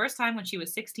for the first time when she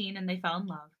was 16 and they fell in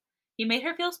love. He made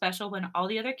her feel special when all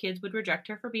the other kids would reject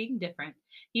her for being different.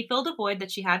 He filled a void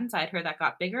that she had inside her that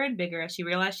got bigger and bigger as she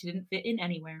realized she didn't fit in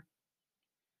anywhere.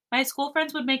 My school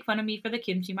friends would make fun of me for the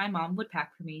kimchi my mom would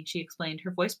pack for me, she explained,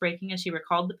 her voice breaking as she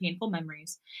recalled the painful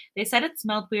memories. They said it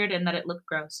smelled weird and that it looked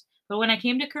gross. But when I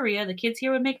came to Korea, the kids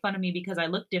here would make fun of me because I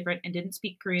looked different and didn't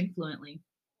speak Korean fluently.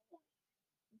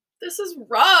 This is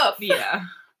rough. Yeah.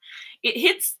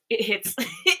 It hits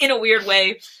in a weird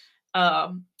way,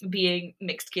 being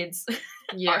mixed kids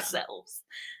ourselves.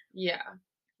 Yeah.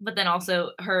 But then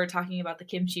also her talking about the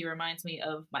kimchi reminds me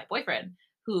of my boyfriend,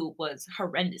 who was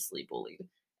horrendously bullied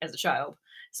as a child.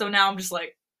 So now I'm just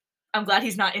like, I'm glad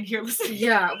he's not in here listening.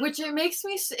 Yeah, which it makes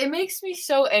me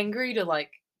so angry to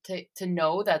like to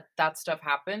know that stuff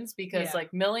happens because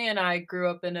like Millie and I grew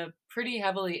up in a pretty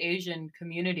heavily Asian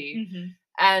community. Mm-hmm.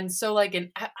 And so like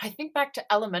I think back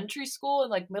to elementary school and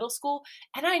like middle school,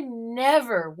 and I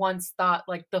never once thought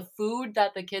like the food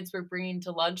that the kids were bringing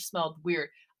to lunch smelled weird.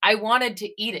 I wanted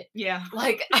to eat it. Yeah.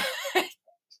 Like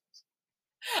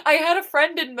I had a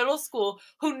friend in middle school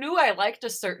who knew I liked a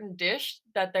certain dish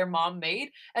that their mom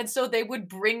made, and so they would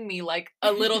bring me like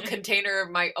a little container of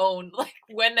my own, like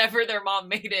whenever their mom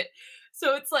made it.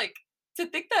 So it's like to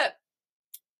think that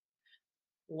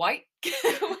white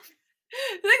kids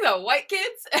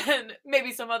and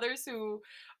maybe some others who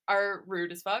are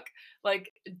rude as fuck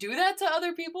like do that to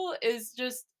other people is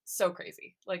just so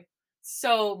crazy, like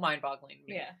so mind-boggling to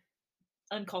me. Yeah.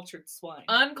 Uncultured swine.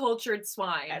 Uncultured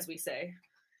swine, as we say.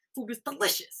 Food is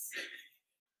delicious.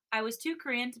 I was too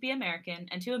Korean to be American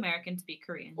and too American to be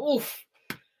Korean. Oof.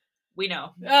 We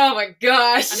know. Oh my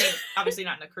gosh. I mean, obviously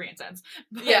not in a Korean sense.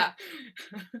 But... Yeah.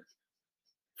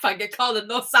 If I get called a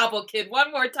no sabo kid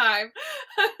one more time.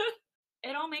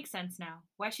 It all makes sense now.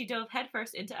 Why she dove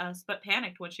headfirst into us, but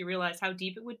panicked when she realized how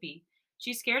deep it would be.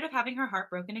 She's scared of having her heart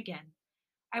broken again.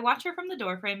 I watch her from the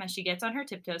doorframe as she gets on her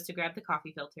tiptoes to grab the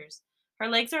coffee filters. Her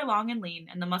legs are long and lean,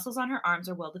 and the muscles on her arms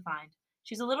are well defined.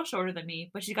 She's a little shorter than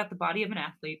me, but she's got the body of an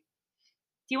athlete.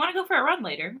 Do you want to go for a run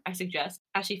later? I suggest,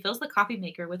 as she fills the coffee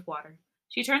maker with water.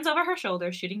 She turns over her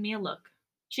shoulder, shooting me a look.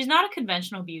 She's not a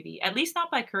conventional beauty, at least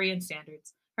not by Korean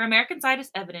standards. Her American side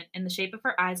is evident in the shape of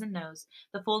her eyes and nose,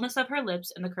 the fullness of her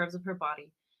lips, and the curves of her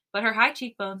body. But her high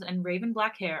cheekbones and raven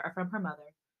black hair are from her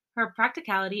mother. Her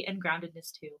practicality and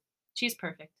groundedness, too. She's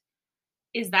perfect.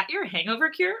 Is that your hangover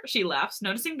cure? She laughs,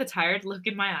 noticing the tired look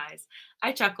in my eyes.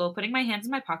 I chuckle, putting my hands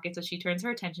in my pockets as she turns her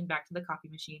attention back to the coffee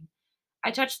machine.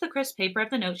 I touch the crisp paper of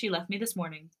the note she left me this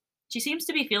morning. She seems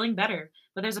to be feeling better,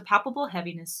 but there's a palpable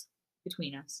heaviness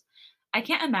between us. I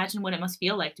can't imagine what it must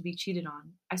feel like to be cheated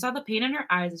on. I saw the pain in her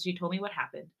eyes as she told me what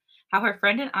happened. How her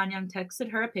friend in Anyang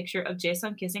texted her a picture of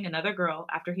Jae-sung kissing another girl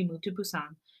after he moved to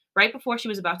Busan, right before she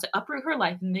was about to uproot her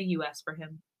life in the US for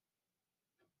him.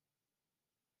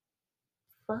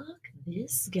 Fuck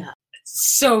this guy.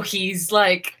 So he's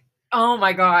like, oh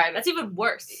my god. That's even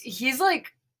worse. He's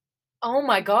like, oh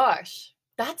my gosh.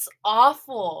 That's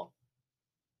awful.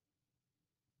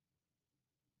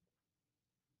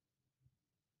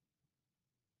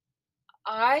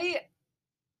 I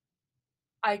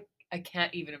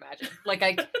can't even imagine. Like,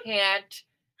 I can't.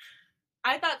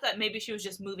 I thought that maybe she was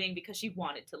just moving because she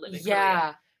wanted to live in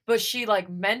Korea. But she, like,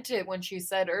 meant it when she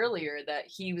said earlier that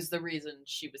he was the reason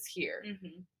she was here.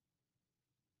 Mm-hmm.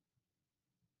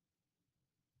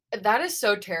 That is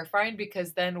so terrifying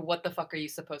because then what the fuck are you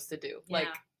supposed to do? Yeah. Like,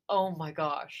 oh my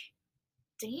gosh.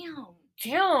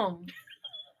 Damn.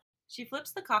 She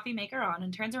flips the coffee maker on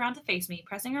and turns around to face me,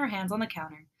 pressing her hands on the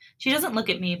counter. She doesn't look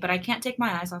at me, but I can't take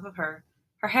my eyes off of her.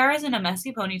 Her hair is in a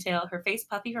messy ponytail, her face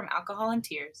puffy from alcohol and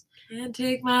tears. Can't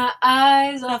take my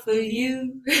eyes off of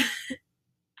you.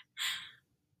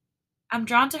 I'm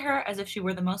drawn to her as if she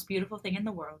were the most beautiful thing in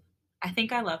the world. I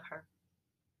think I love her.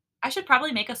 I should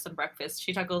probably make us some breakfast,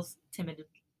 she chuckles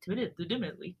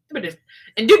Indubitably.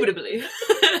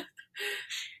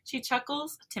 She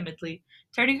chuckles timidly,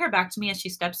 turning her back to me as she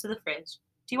steps to the fridge.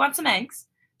 Do you want some eggs?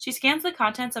 She scans the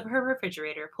contents of her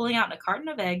refrigerator, pulling out a carton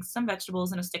of eggs, some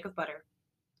vegetables, and a stick of butter.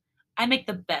 I make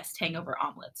the best hangover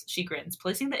omelets, she grins,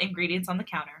 placing the ingredients on the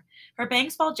counter. Her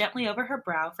bangs fall gently over her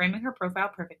brow, framing her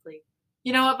profile perfectly.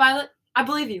 You know what, Violet? I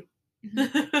believe you.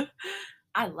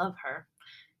 I love her.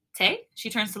 Tay? She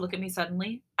turns to look at me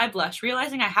suddenly. I blush,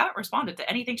 realizing I haven't responded to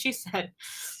anything she said.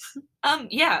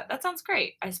 Yeah, that sounds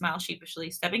great, I smile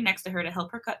sheepishly, stepping next to her to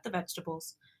help her cut the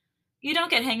vegetables. You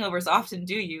don't get hangovers often,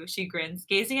 do you? She grins,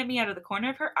 gazing at me out of the corner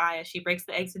of her eye as she breaks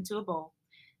the eggs into a bowl.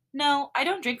 No, I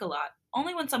don't drink a lot.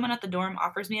 Only when someone at the dorm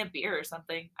offers me a beer or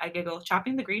something, I giggle,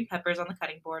 chopping the green peppers on the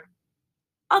cutting board.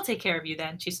 I'll take care of you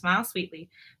then, she smiles sweetly,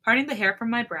 parting the hair from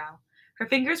my brow. Her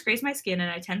fingers graze my skin and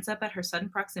I tense up at her sudden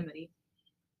proximity.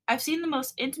 I've seen the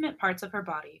most intimate parts of her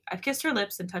body. I've kissed her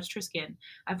lips and touched her skin.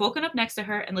 I've woken up next to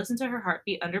her and listened to her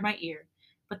heartbeat under my ear.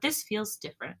 But this feels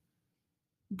different.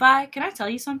 Vi, can I tell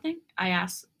you something? I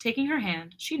ask, taking her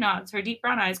hand. She nods, her deep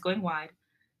brown eyes going wide.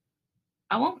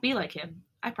 I won't be like him.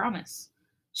 I promise.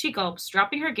 She gulps,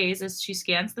 dropping her gaze as she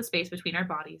scans the space between our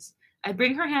bodies. I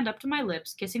bring her hand up to my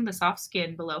lips, kissing the soft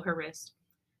skin below her wrist.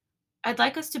 I'd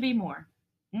like us to be more.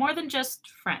 More than just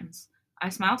friends. I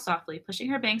smile softly, pushing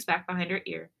her bangs back behind her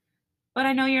ear. But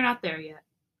I know you're not there yet.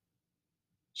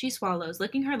 She swallows,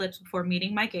 licking her lips before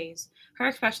meeting my gaze. Her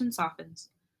expression softens.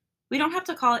 We don't have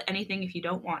to call it anything if you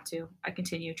don't want to, I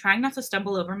continue, trying not to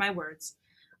stumble over my words.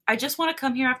 I just want to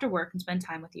come here after work and spend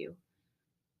time with you.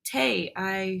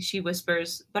 Tay, she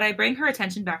whispers, but I bring her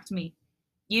attention back to me.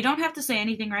 You don't have to say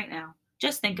anything right now.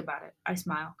 Just think about it, I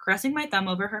smile, caressing my thumb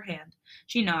over her hand.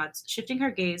 She nods, shifting her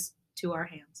gaze to our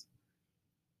hands.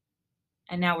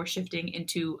 And now we're shifting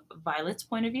into Violet's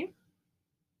point of view.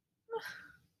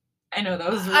 I know,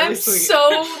 that was really sweet.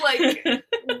 I'm so,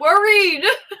 worried.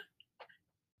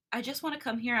 I just want to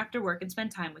come here after work and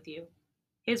spend time with you.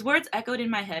 His words echoed in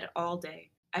my head all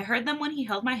day. I heard them when he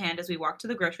held my hand as we walked to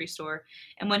the grocery store,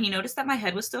 and when he noticed that my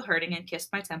head was still hurting and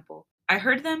kissed my temple. I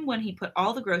heard them when he put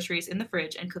all the groceries in the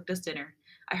fridge and cooked us dinner.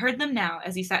 I heard them now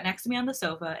as he sat next to me on the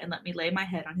sofa and let me lay my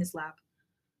head on his lap.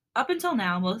 Up until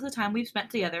now, most of the time we've spent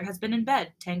together has been in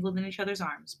bed, tangled in each other's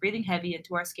arms, breathing heavy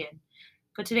into our skin.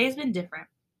 But today's been different.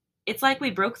 It's like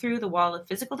we broke through the wall of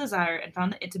physical desire and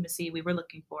found the intimacy we were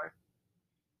looking for.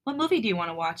 What movie do you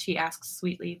want to watch? He asks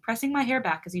sweetly, pressing my hair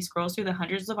back as he scrolls through the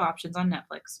hundreds of options on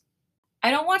Netflix. I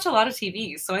don't watch a lot of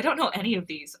TV, so I don't know any of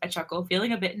these, I chuckle,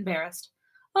 feeling a bit embarrassed.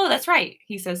 Oh, that's right,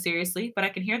 he says seriously, but I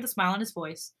can hear the smile in his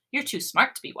voice. You're too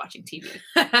smart to be watching TV.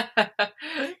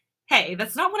 Hey,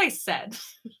 that's not what I said.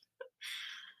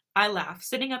 I laugh,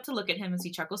 sitting up to look at him as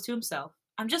he chuckles to himself.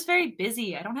 I'm just very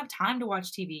busy. I don't have time to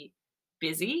watch TV.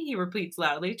 Busy? He repeats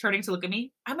loudly, turning to look at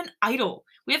me. I'm an idol.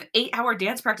 We have 8-hour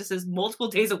dance practices multiple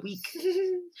days a week.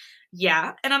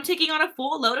 Yeah, and I'm taking on a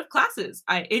full load of classes.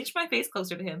 I inch my face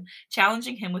closer to him,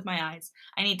 challenging him with my eyes.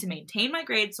 I need to maintain my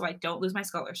grades so I don't lose my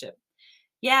scholarship.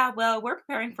 Yeah, well, we're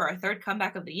preparing for our third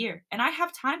comeback of the year, and I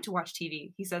have time to watch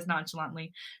TV, he says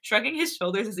nonchalantly, shrugging his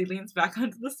shoulders as he leans back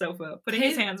onto the sofa, putting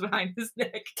his hands behind his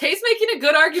neck. Tay's making a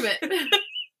good argument.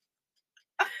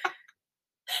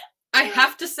 I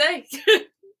have to say.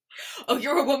 Oh,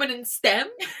 you're a woman in STEM?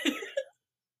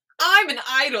 I'm an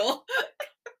idol.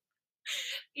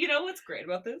 You know what's great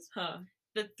about this? Huh.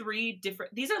 The 3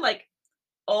 different... These are,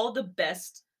 all the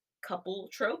best couple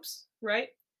tropes, right?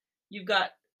 You've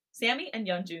got Sammy and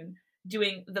Yeonjun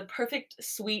doing the perfect,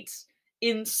 sweet,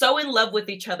 so in love with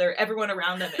each other, everyone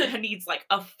around them needs,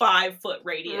 a 5-foot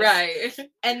radius. Right.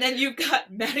 And then you've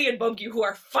got Maddie and Bongyu who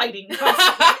are fighting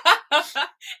constantly.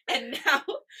 And now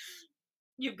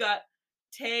you've got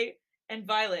Tae and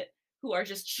Violet who are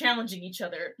just challenging each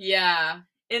other. Yeah.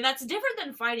 And that's different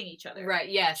than fighting each other. Right,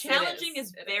 yes. Challenging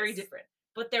is very different.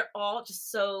 But they're all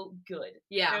just so good.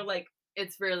 Yeah. They're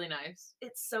it's really nice.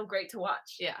 It's so great to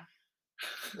watch. Yeah.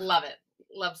 Love it.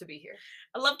 Love to be here.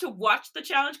 I love to watch the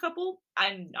challenge couple.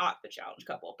 I'm not the challenge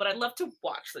couple, but I love to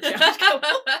watch the challenge couple.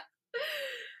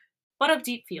 What a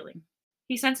deep feeling.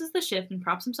 He senses the shift and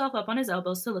props himself up on his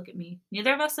elbows to look at me.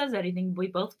 Neither of us says anything, but we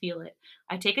both feel it.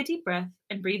 I take a deep breath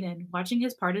and breathe in, watching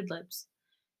his parted lips.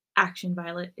 Action,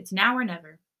 Violet. It's now or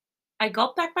never. I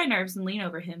gulp back my nerves and lean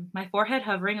over him, my forehead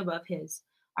hovering above his.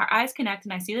 Our eyes connect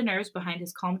and I see the nerves behind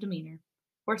his calm demeanor.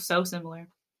 We're so similar.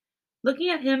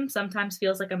 Looking at him sometimes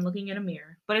feels like I'm looking in a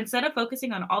mirror, but instead of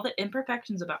focusing on all the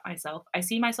imperfections about myself, I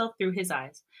see myself through his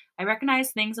eyes. I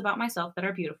recognize things about myself that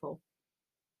are beautiful.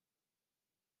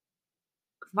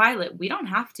 Violet, we don't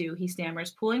have to, he stammers,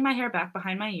 pulling my hair back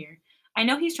behind my ear. I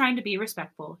know he's trying to be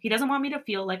respectful. He doesn't want me to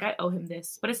feel like I owe him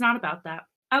this, but it's not about that.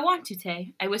 I want to,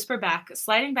 Tay, I whisper back,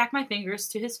 sliding back my fingers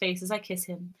to his face as I kiss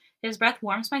him. His breath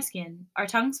warms my skin. Our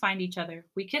tongues find each other.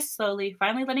 We kiss slowly,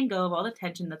 finally letting go of all the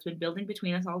tension that's been building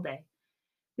between us all day.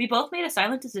 We both made a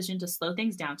silent decision to slow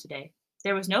things down today.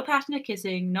 There was no passionate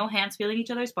kissing, no hands feeling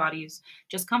each other's bodies,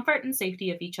 just comfort and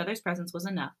safety of each other's presence was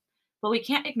enough. But we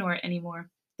can't ignore it anymore.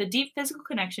 The deep physical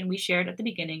connection we shared at the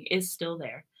beginning is still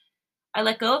there. I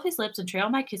let go of his lips and trail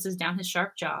my kisses down his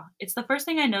sharp jaw. It's the first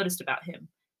thing I noticed about him.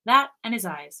 That and his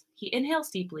eyes. He inhales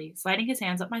deeply, sliding his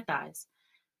hands up my thighs.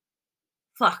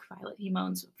 Fuck, Violet, he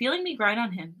moans, feeling me grind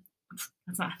on him.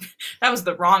 That was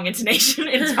the wrong intonation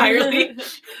entirely.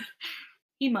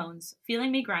 He moans,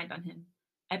 feeling me grind on him.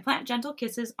 I plant gentle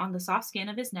kisses on the soft skin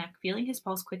of his neck, feeling his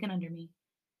pulse quicken under me.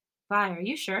 Vi, are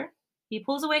you sure? He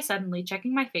pulls away suddenly,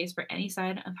 checking my face for any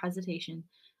sign of hesitation.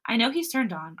 I know he's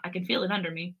turned on. I can feel it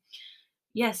under me.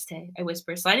 Yes, Tay, I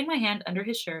whisper, sliding my hand under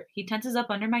his shirt. He tenses up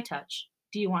under my touch.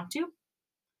 Do you want to?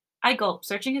 I gulp,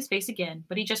 searching his face again,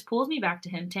 but he just pulls me back to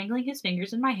him, tangling his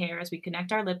fingers in my hair as we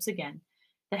connect our lips again.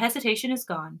 The hesitation is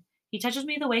gone. He touches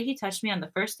me the way he touched me on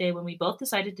the first day when we both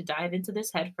decided to dive into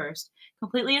this head first,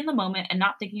 completely in the moment and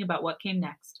not thinking about what came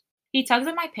next. He tugs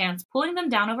at my pants, pulling them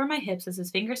down over my hips as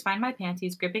his fingers find my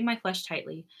panties, gripping my flesh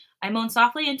tightly. I moan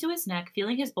softly into his neck,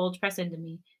 feeling his bulge press into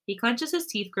me. He clenches his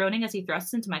teeth, groaning as he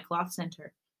thrusts into my cloth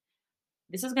center.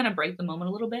 This is going to break the moment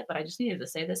a little bit, but I just needed to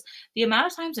say this. The amount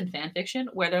of times in fanfiction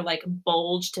where they're like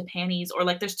bulge to panties or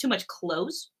like there's too much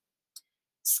clothes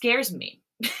scares me.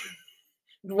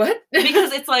 What?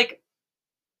 Because it's like,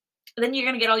 then you're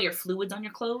going to get all your fluids on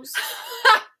your clothes.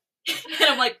 And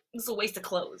I'm like, this is a waste of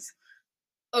clothes.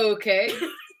 Okay.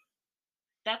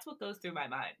 That's what goes through my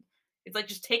mind. It's like,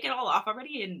 just take it all off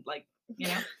already and like, you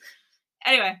know.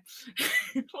 Anyway,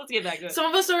 let's get back to it. Some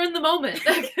of us are in the moment.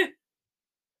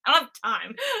 I don't have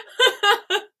time.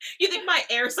 You think my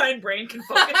air sign brain can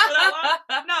focus for that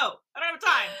long? No, I don't have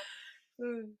time.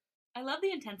 I love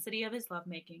the intensity of his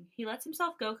lovemaking. He lets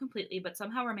himself go completely, but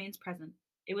somehow remains present.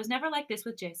 It was never like this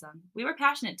with Jaesung. We were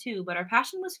passionate too, but our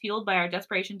passion was fueled by our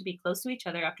desperation to be close to each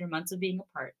other after months of being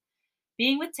apart.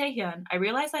 Being with Taehyun, I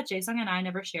realized that Jaesung and I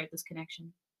never shared this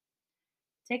connection.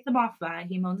 Take them off, Vi,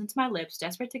 he moans into my lips,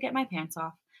 desperate to get my pants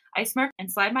off. I smirk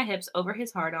and slide my hips over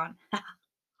his hard-on.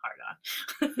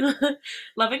 Hard-on.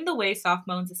 Loving the way soft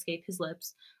moans escape his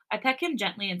lips, I peck him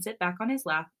gently and sit back on his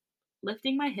lap,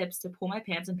 lifting my hips to pull my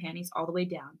pants and panties all the way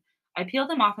down. I peel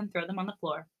them off and throw them on the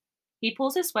floor. He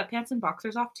pulls his sweatpants and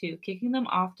boxers off too, kicking them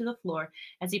off to the floor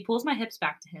as he pulls my hips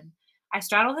back to him. I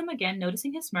straddle him again,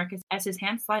 noticing his smirk as his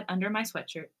hands slide under my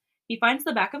sweatshirt. He finds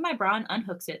the back of my bra and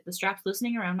unhooks it, the straps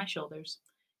loosening around my shoulders.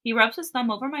 He rubs his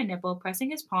thumb over my nipple, pressing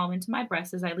his palm into my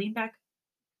breast as I lean back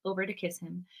over to kiss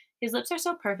him. His lips are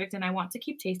so perfect and I want to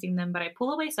keep tasting them, but I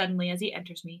pull away suddenly as he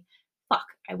enters me. Fuck,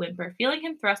 I whimper, feeling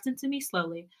him thrust into me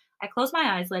slowly. I close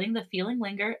my eyes, letting the feeling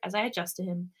linger as I adjust to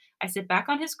him. I sit back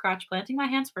on his crotch, planting my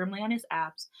hands firmly on his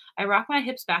abs. I rock my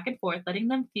hips back and forth, letting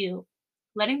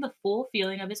the full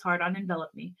feeling of his hard-on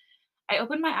envelop me. I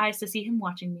open my eyes to see him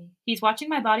watching me. He's watching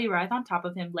my body writhe on top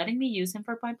of him, letting me use him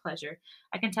for my pleasure.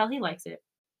 I can tell he likes it.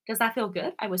 Does that feel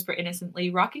good? I whisper innocently,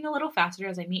 rocking a little faster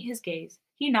as I meet his gaze.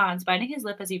 He nods, biting his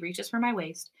lip as he reaches for my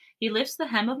waist. He lifts the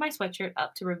hem of my sweatshirt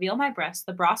up to reveal my breasts,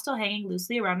 the bra still hanging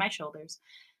loosely around my shoulders.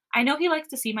 I know he likes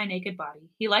to see my naked body.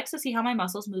 He likes to see how my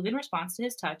muscles move in response to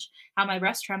his touch, how my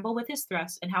breasts tremble with his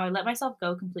thrust, and how I let myself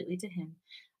go completely to him.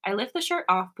 I lift the shirt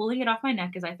off, pulling it off my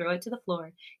neck as I throw it to the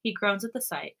floor. He groans at the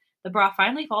sight. The bra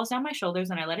finally falls down my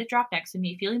shoulders and I let it drop next to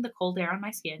me, feeling the cold air on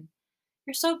my skin.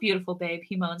 You're so beautiful, babe,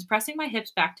 he moans, pressing my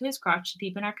hips back to his crotch to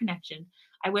deepen our connection.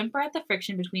 I whimper at the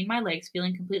friction between my legs,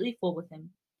 feeling completely full with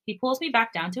him. He pulls me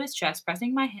back down to his chest,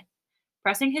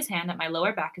 pressing his hand at my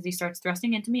lower back as he starts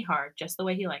thrusting into me hard, just the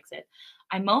way he likes it.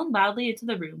 I moan loudly into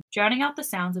the room, drowning out the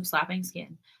sounds of slapping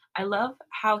skin. I love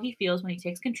how he feels when he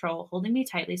takes control, holding me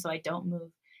tightly so I don't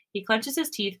move. He clenches his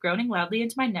teeth, groaning loudly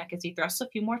into my neck as he thrusts a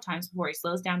few more times before he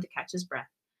slows down to catch his breath.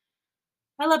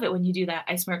 I love it when you do that,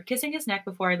 I smirk, kissing his neck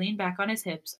before I lean back on his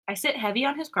hips. I sit heavy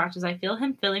on his crotch as I feel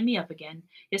him filling me up again.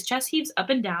 His chest heaves up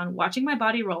and down, watching my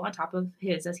body roll on top of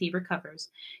his as he recovers.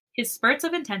 His spurts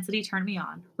of intensity turn me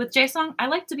on. With Jaesung, I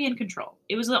like to be in control.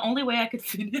 It was the only way I could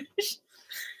finish.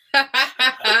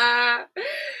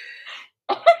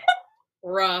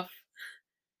 Rough.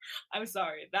 I'm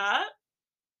sorry. That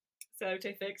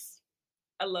Sabote fix.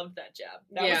 I loved that jab.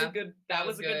 That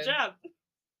was a good jab.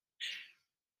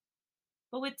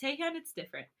 But with Taehyun, it's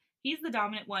different. He's the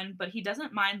dominant one, but he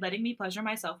doesn't mind letting me pleasure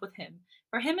myself with him.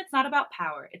 For him, it's not about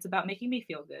power. It's about making me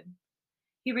feel good.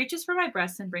 He reaches for my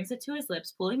breasts and brings it to his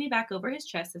lips, pulling me back over his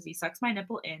chest as he sucks my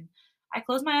nipple in. I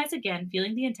close my eyes again,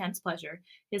 feeling the intense pleasure,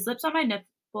 his lips on my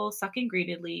nipple sucking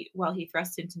greedily while he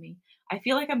thrusts into me. I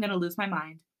feel like I'm going to lose my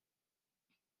mind.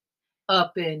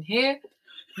 Up in here.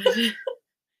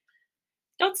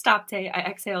 Don't stop, Tay, I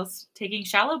exhale, taking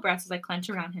shallow breaths as I clench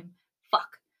around him.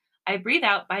 Fuck. I breathe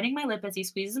out, biting my lip as he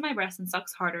squeezes my breast and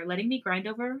sucks harder, letting me grind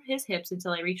over his hips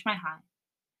until I reach my high.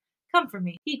 Come for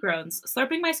me, he groans,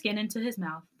 slurping my skin into his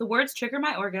mouth. The words trigger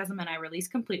my orgasm and I release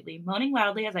completely, moaning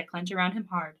loudly as I clench around him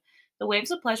hard. The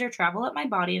waves of pleasure travel up my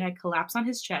body and I collapse on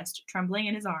his chest, trembling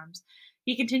in his arms.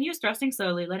 He continues thrusting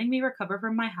slowly, letting me recover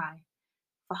from my high.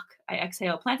 Fuck, I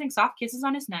exhale, planting soft kisses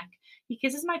on his neck. He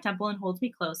kisses my temple and holds me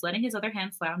close, letting his other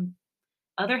hand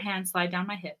slide down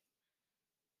my hip.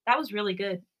 That was really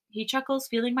good. He chuckles,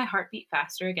 feeling my heartbeat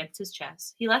faster against his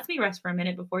chest. He lets me rest for a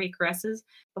minute before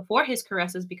his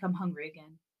caresses become hungry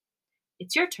again.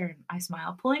 It's your turn, I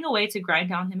smile, pulling away to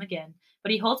grind on him again,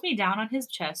 but he holds me down on his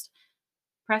chest,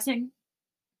 pressing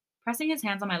his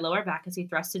hands on my lower back as he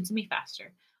thrusts into me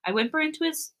faster. I whimper into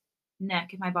his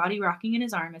neck, my body rocking in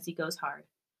his arm as he goes hard.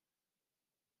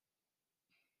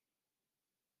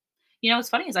 You know, what's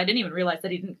funny is I didn't even realize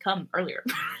that he didn't come earlier.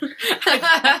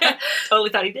 I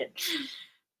totally thought he did.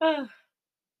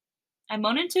 I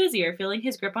moan into his ear, feeling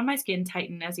his grip on my skin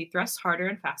tighten as he thrusts harder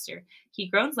and faster. He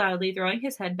groans loudly, throwing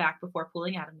his head back before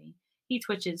pulling out of me. He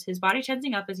twitches, his body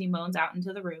tensing up as he moans out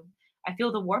into the room. I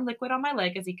feel the warm liquid on my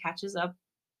leg as he catches the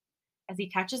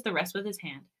rest with his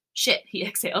hand. Shit, he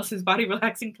exhales, his body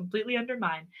relaxing completely under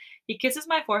mine. He kisses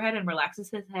my forehead and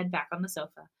relaxes his head back on the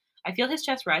sofa. I feel his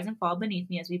chest rise and fall beneath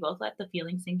me as we both let the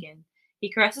feeling sink in.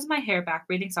 He caresses my hair back,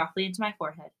 breathing softly into my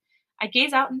forehead. I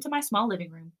gaze out into my small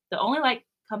living room. The only light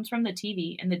comes from the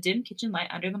TV and the dim kitchen light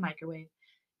under the microwave.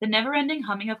 The never-ending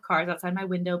humming of cars outside my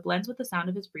window blends with the sound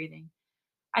of his breathing.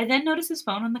 I then notice his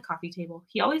phone on the coffee table.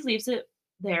 He always leaves it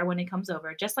there when he comes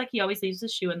over, just like he always leaves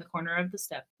his shoe in the corner of the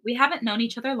step. We haven't known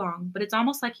each other long, but it's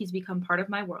almost like he's become part of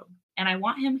my world. And I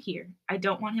want him here. I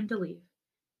don't want him to leave.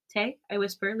 Tay, I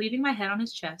whisper, leaving my head on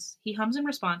his chest. He hums in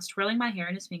response, twirling my hair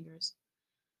in his fingers.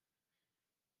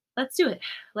 Let's do it.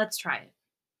 Let's try it.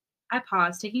 I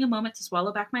pause, taking a moment to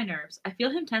swallow back my nerves. I feel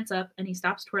him tense up, and he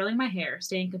stops twirling my hair,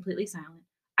 staying completely silent.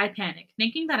 I panic,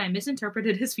 thinking that I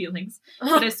misinterpreted his feelings,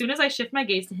 but as soon as I shift my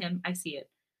gaze to him, I see it.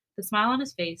 The smile on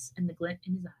his face and the glint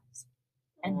in his eyes.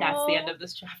 And that's the end of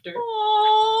this chapter.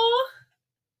 Aww.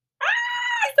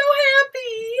 I'm so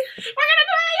happy! We're gonna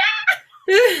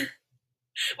do it!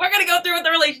 We're gonna go through with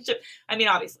the relationship. I mean,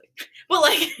 obviously. But,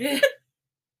 like,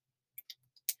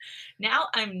 now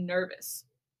I'm nervous.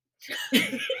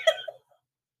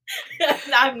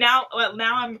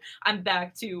 I'm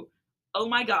back to, oh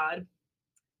my god,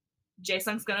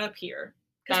 Jae-sung's gonna appear.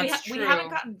 Because we haven't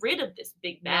gotten rid of this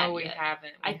big bad No, we yet.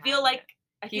 haven't. I feel like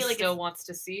he still wants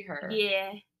to see her.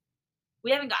 Yeah.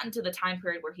 We haven't gotten to the time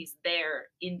period where he's there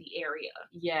in the area.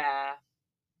 Yeah.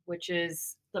 Which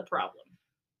is the problem.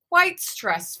 Quite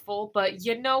stressful, but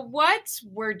you know what?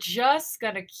 We're just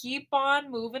gonna keep on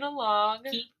moving along.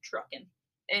 Keep trucking.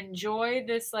 Enjoy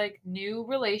this, like, new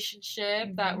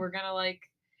relationship that we're gonna, like,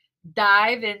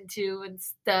 dive into and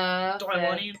stuff.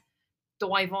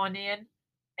 Dive on in.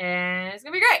 And it's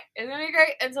gonna be great. It's gonna be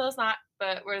great until it's not,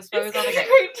 but we're just focused on the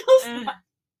great until it's not.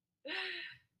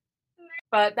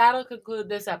 But that'll conclude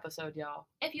this episode, y'all.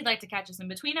 If you'd like to catch us in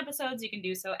between episodes, you can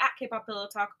do so at K-Pop Pillow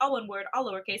Talk, all one word, all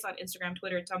lowercase, on Instagram,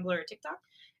 Twitter, Tumblr, or TikTok.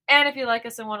 And if you like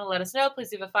us and want to let us know,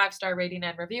 please leave a 5-star rating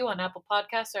and review on Apple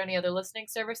Podcasts or any other listening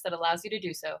service that allows you to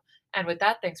do so. And with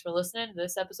that, thanks for listening to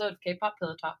this episode of K-Pop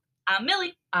Pillow Talk. I'm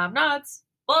Millie. I'm Nods.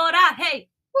 Bora, hey!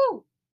 Woo!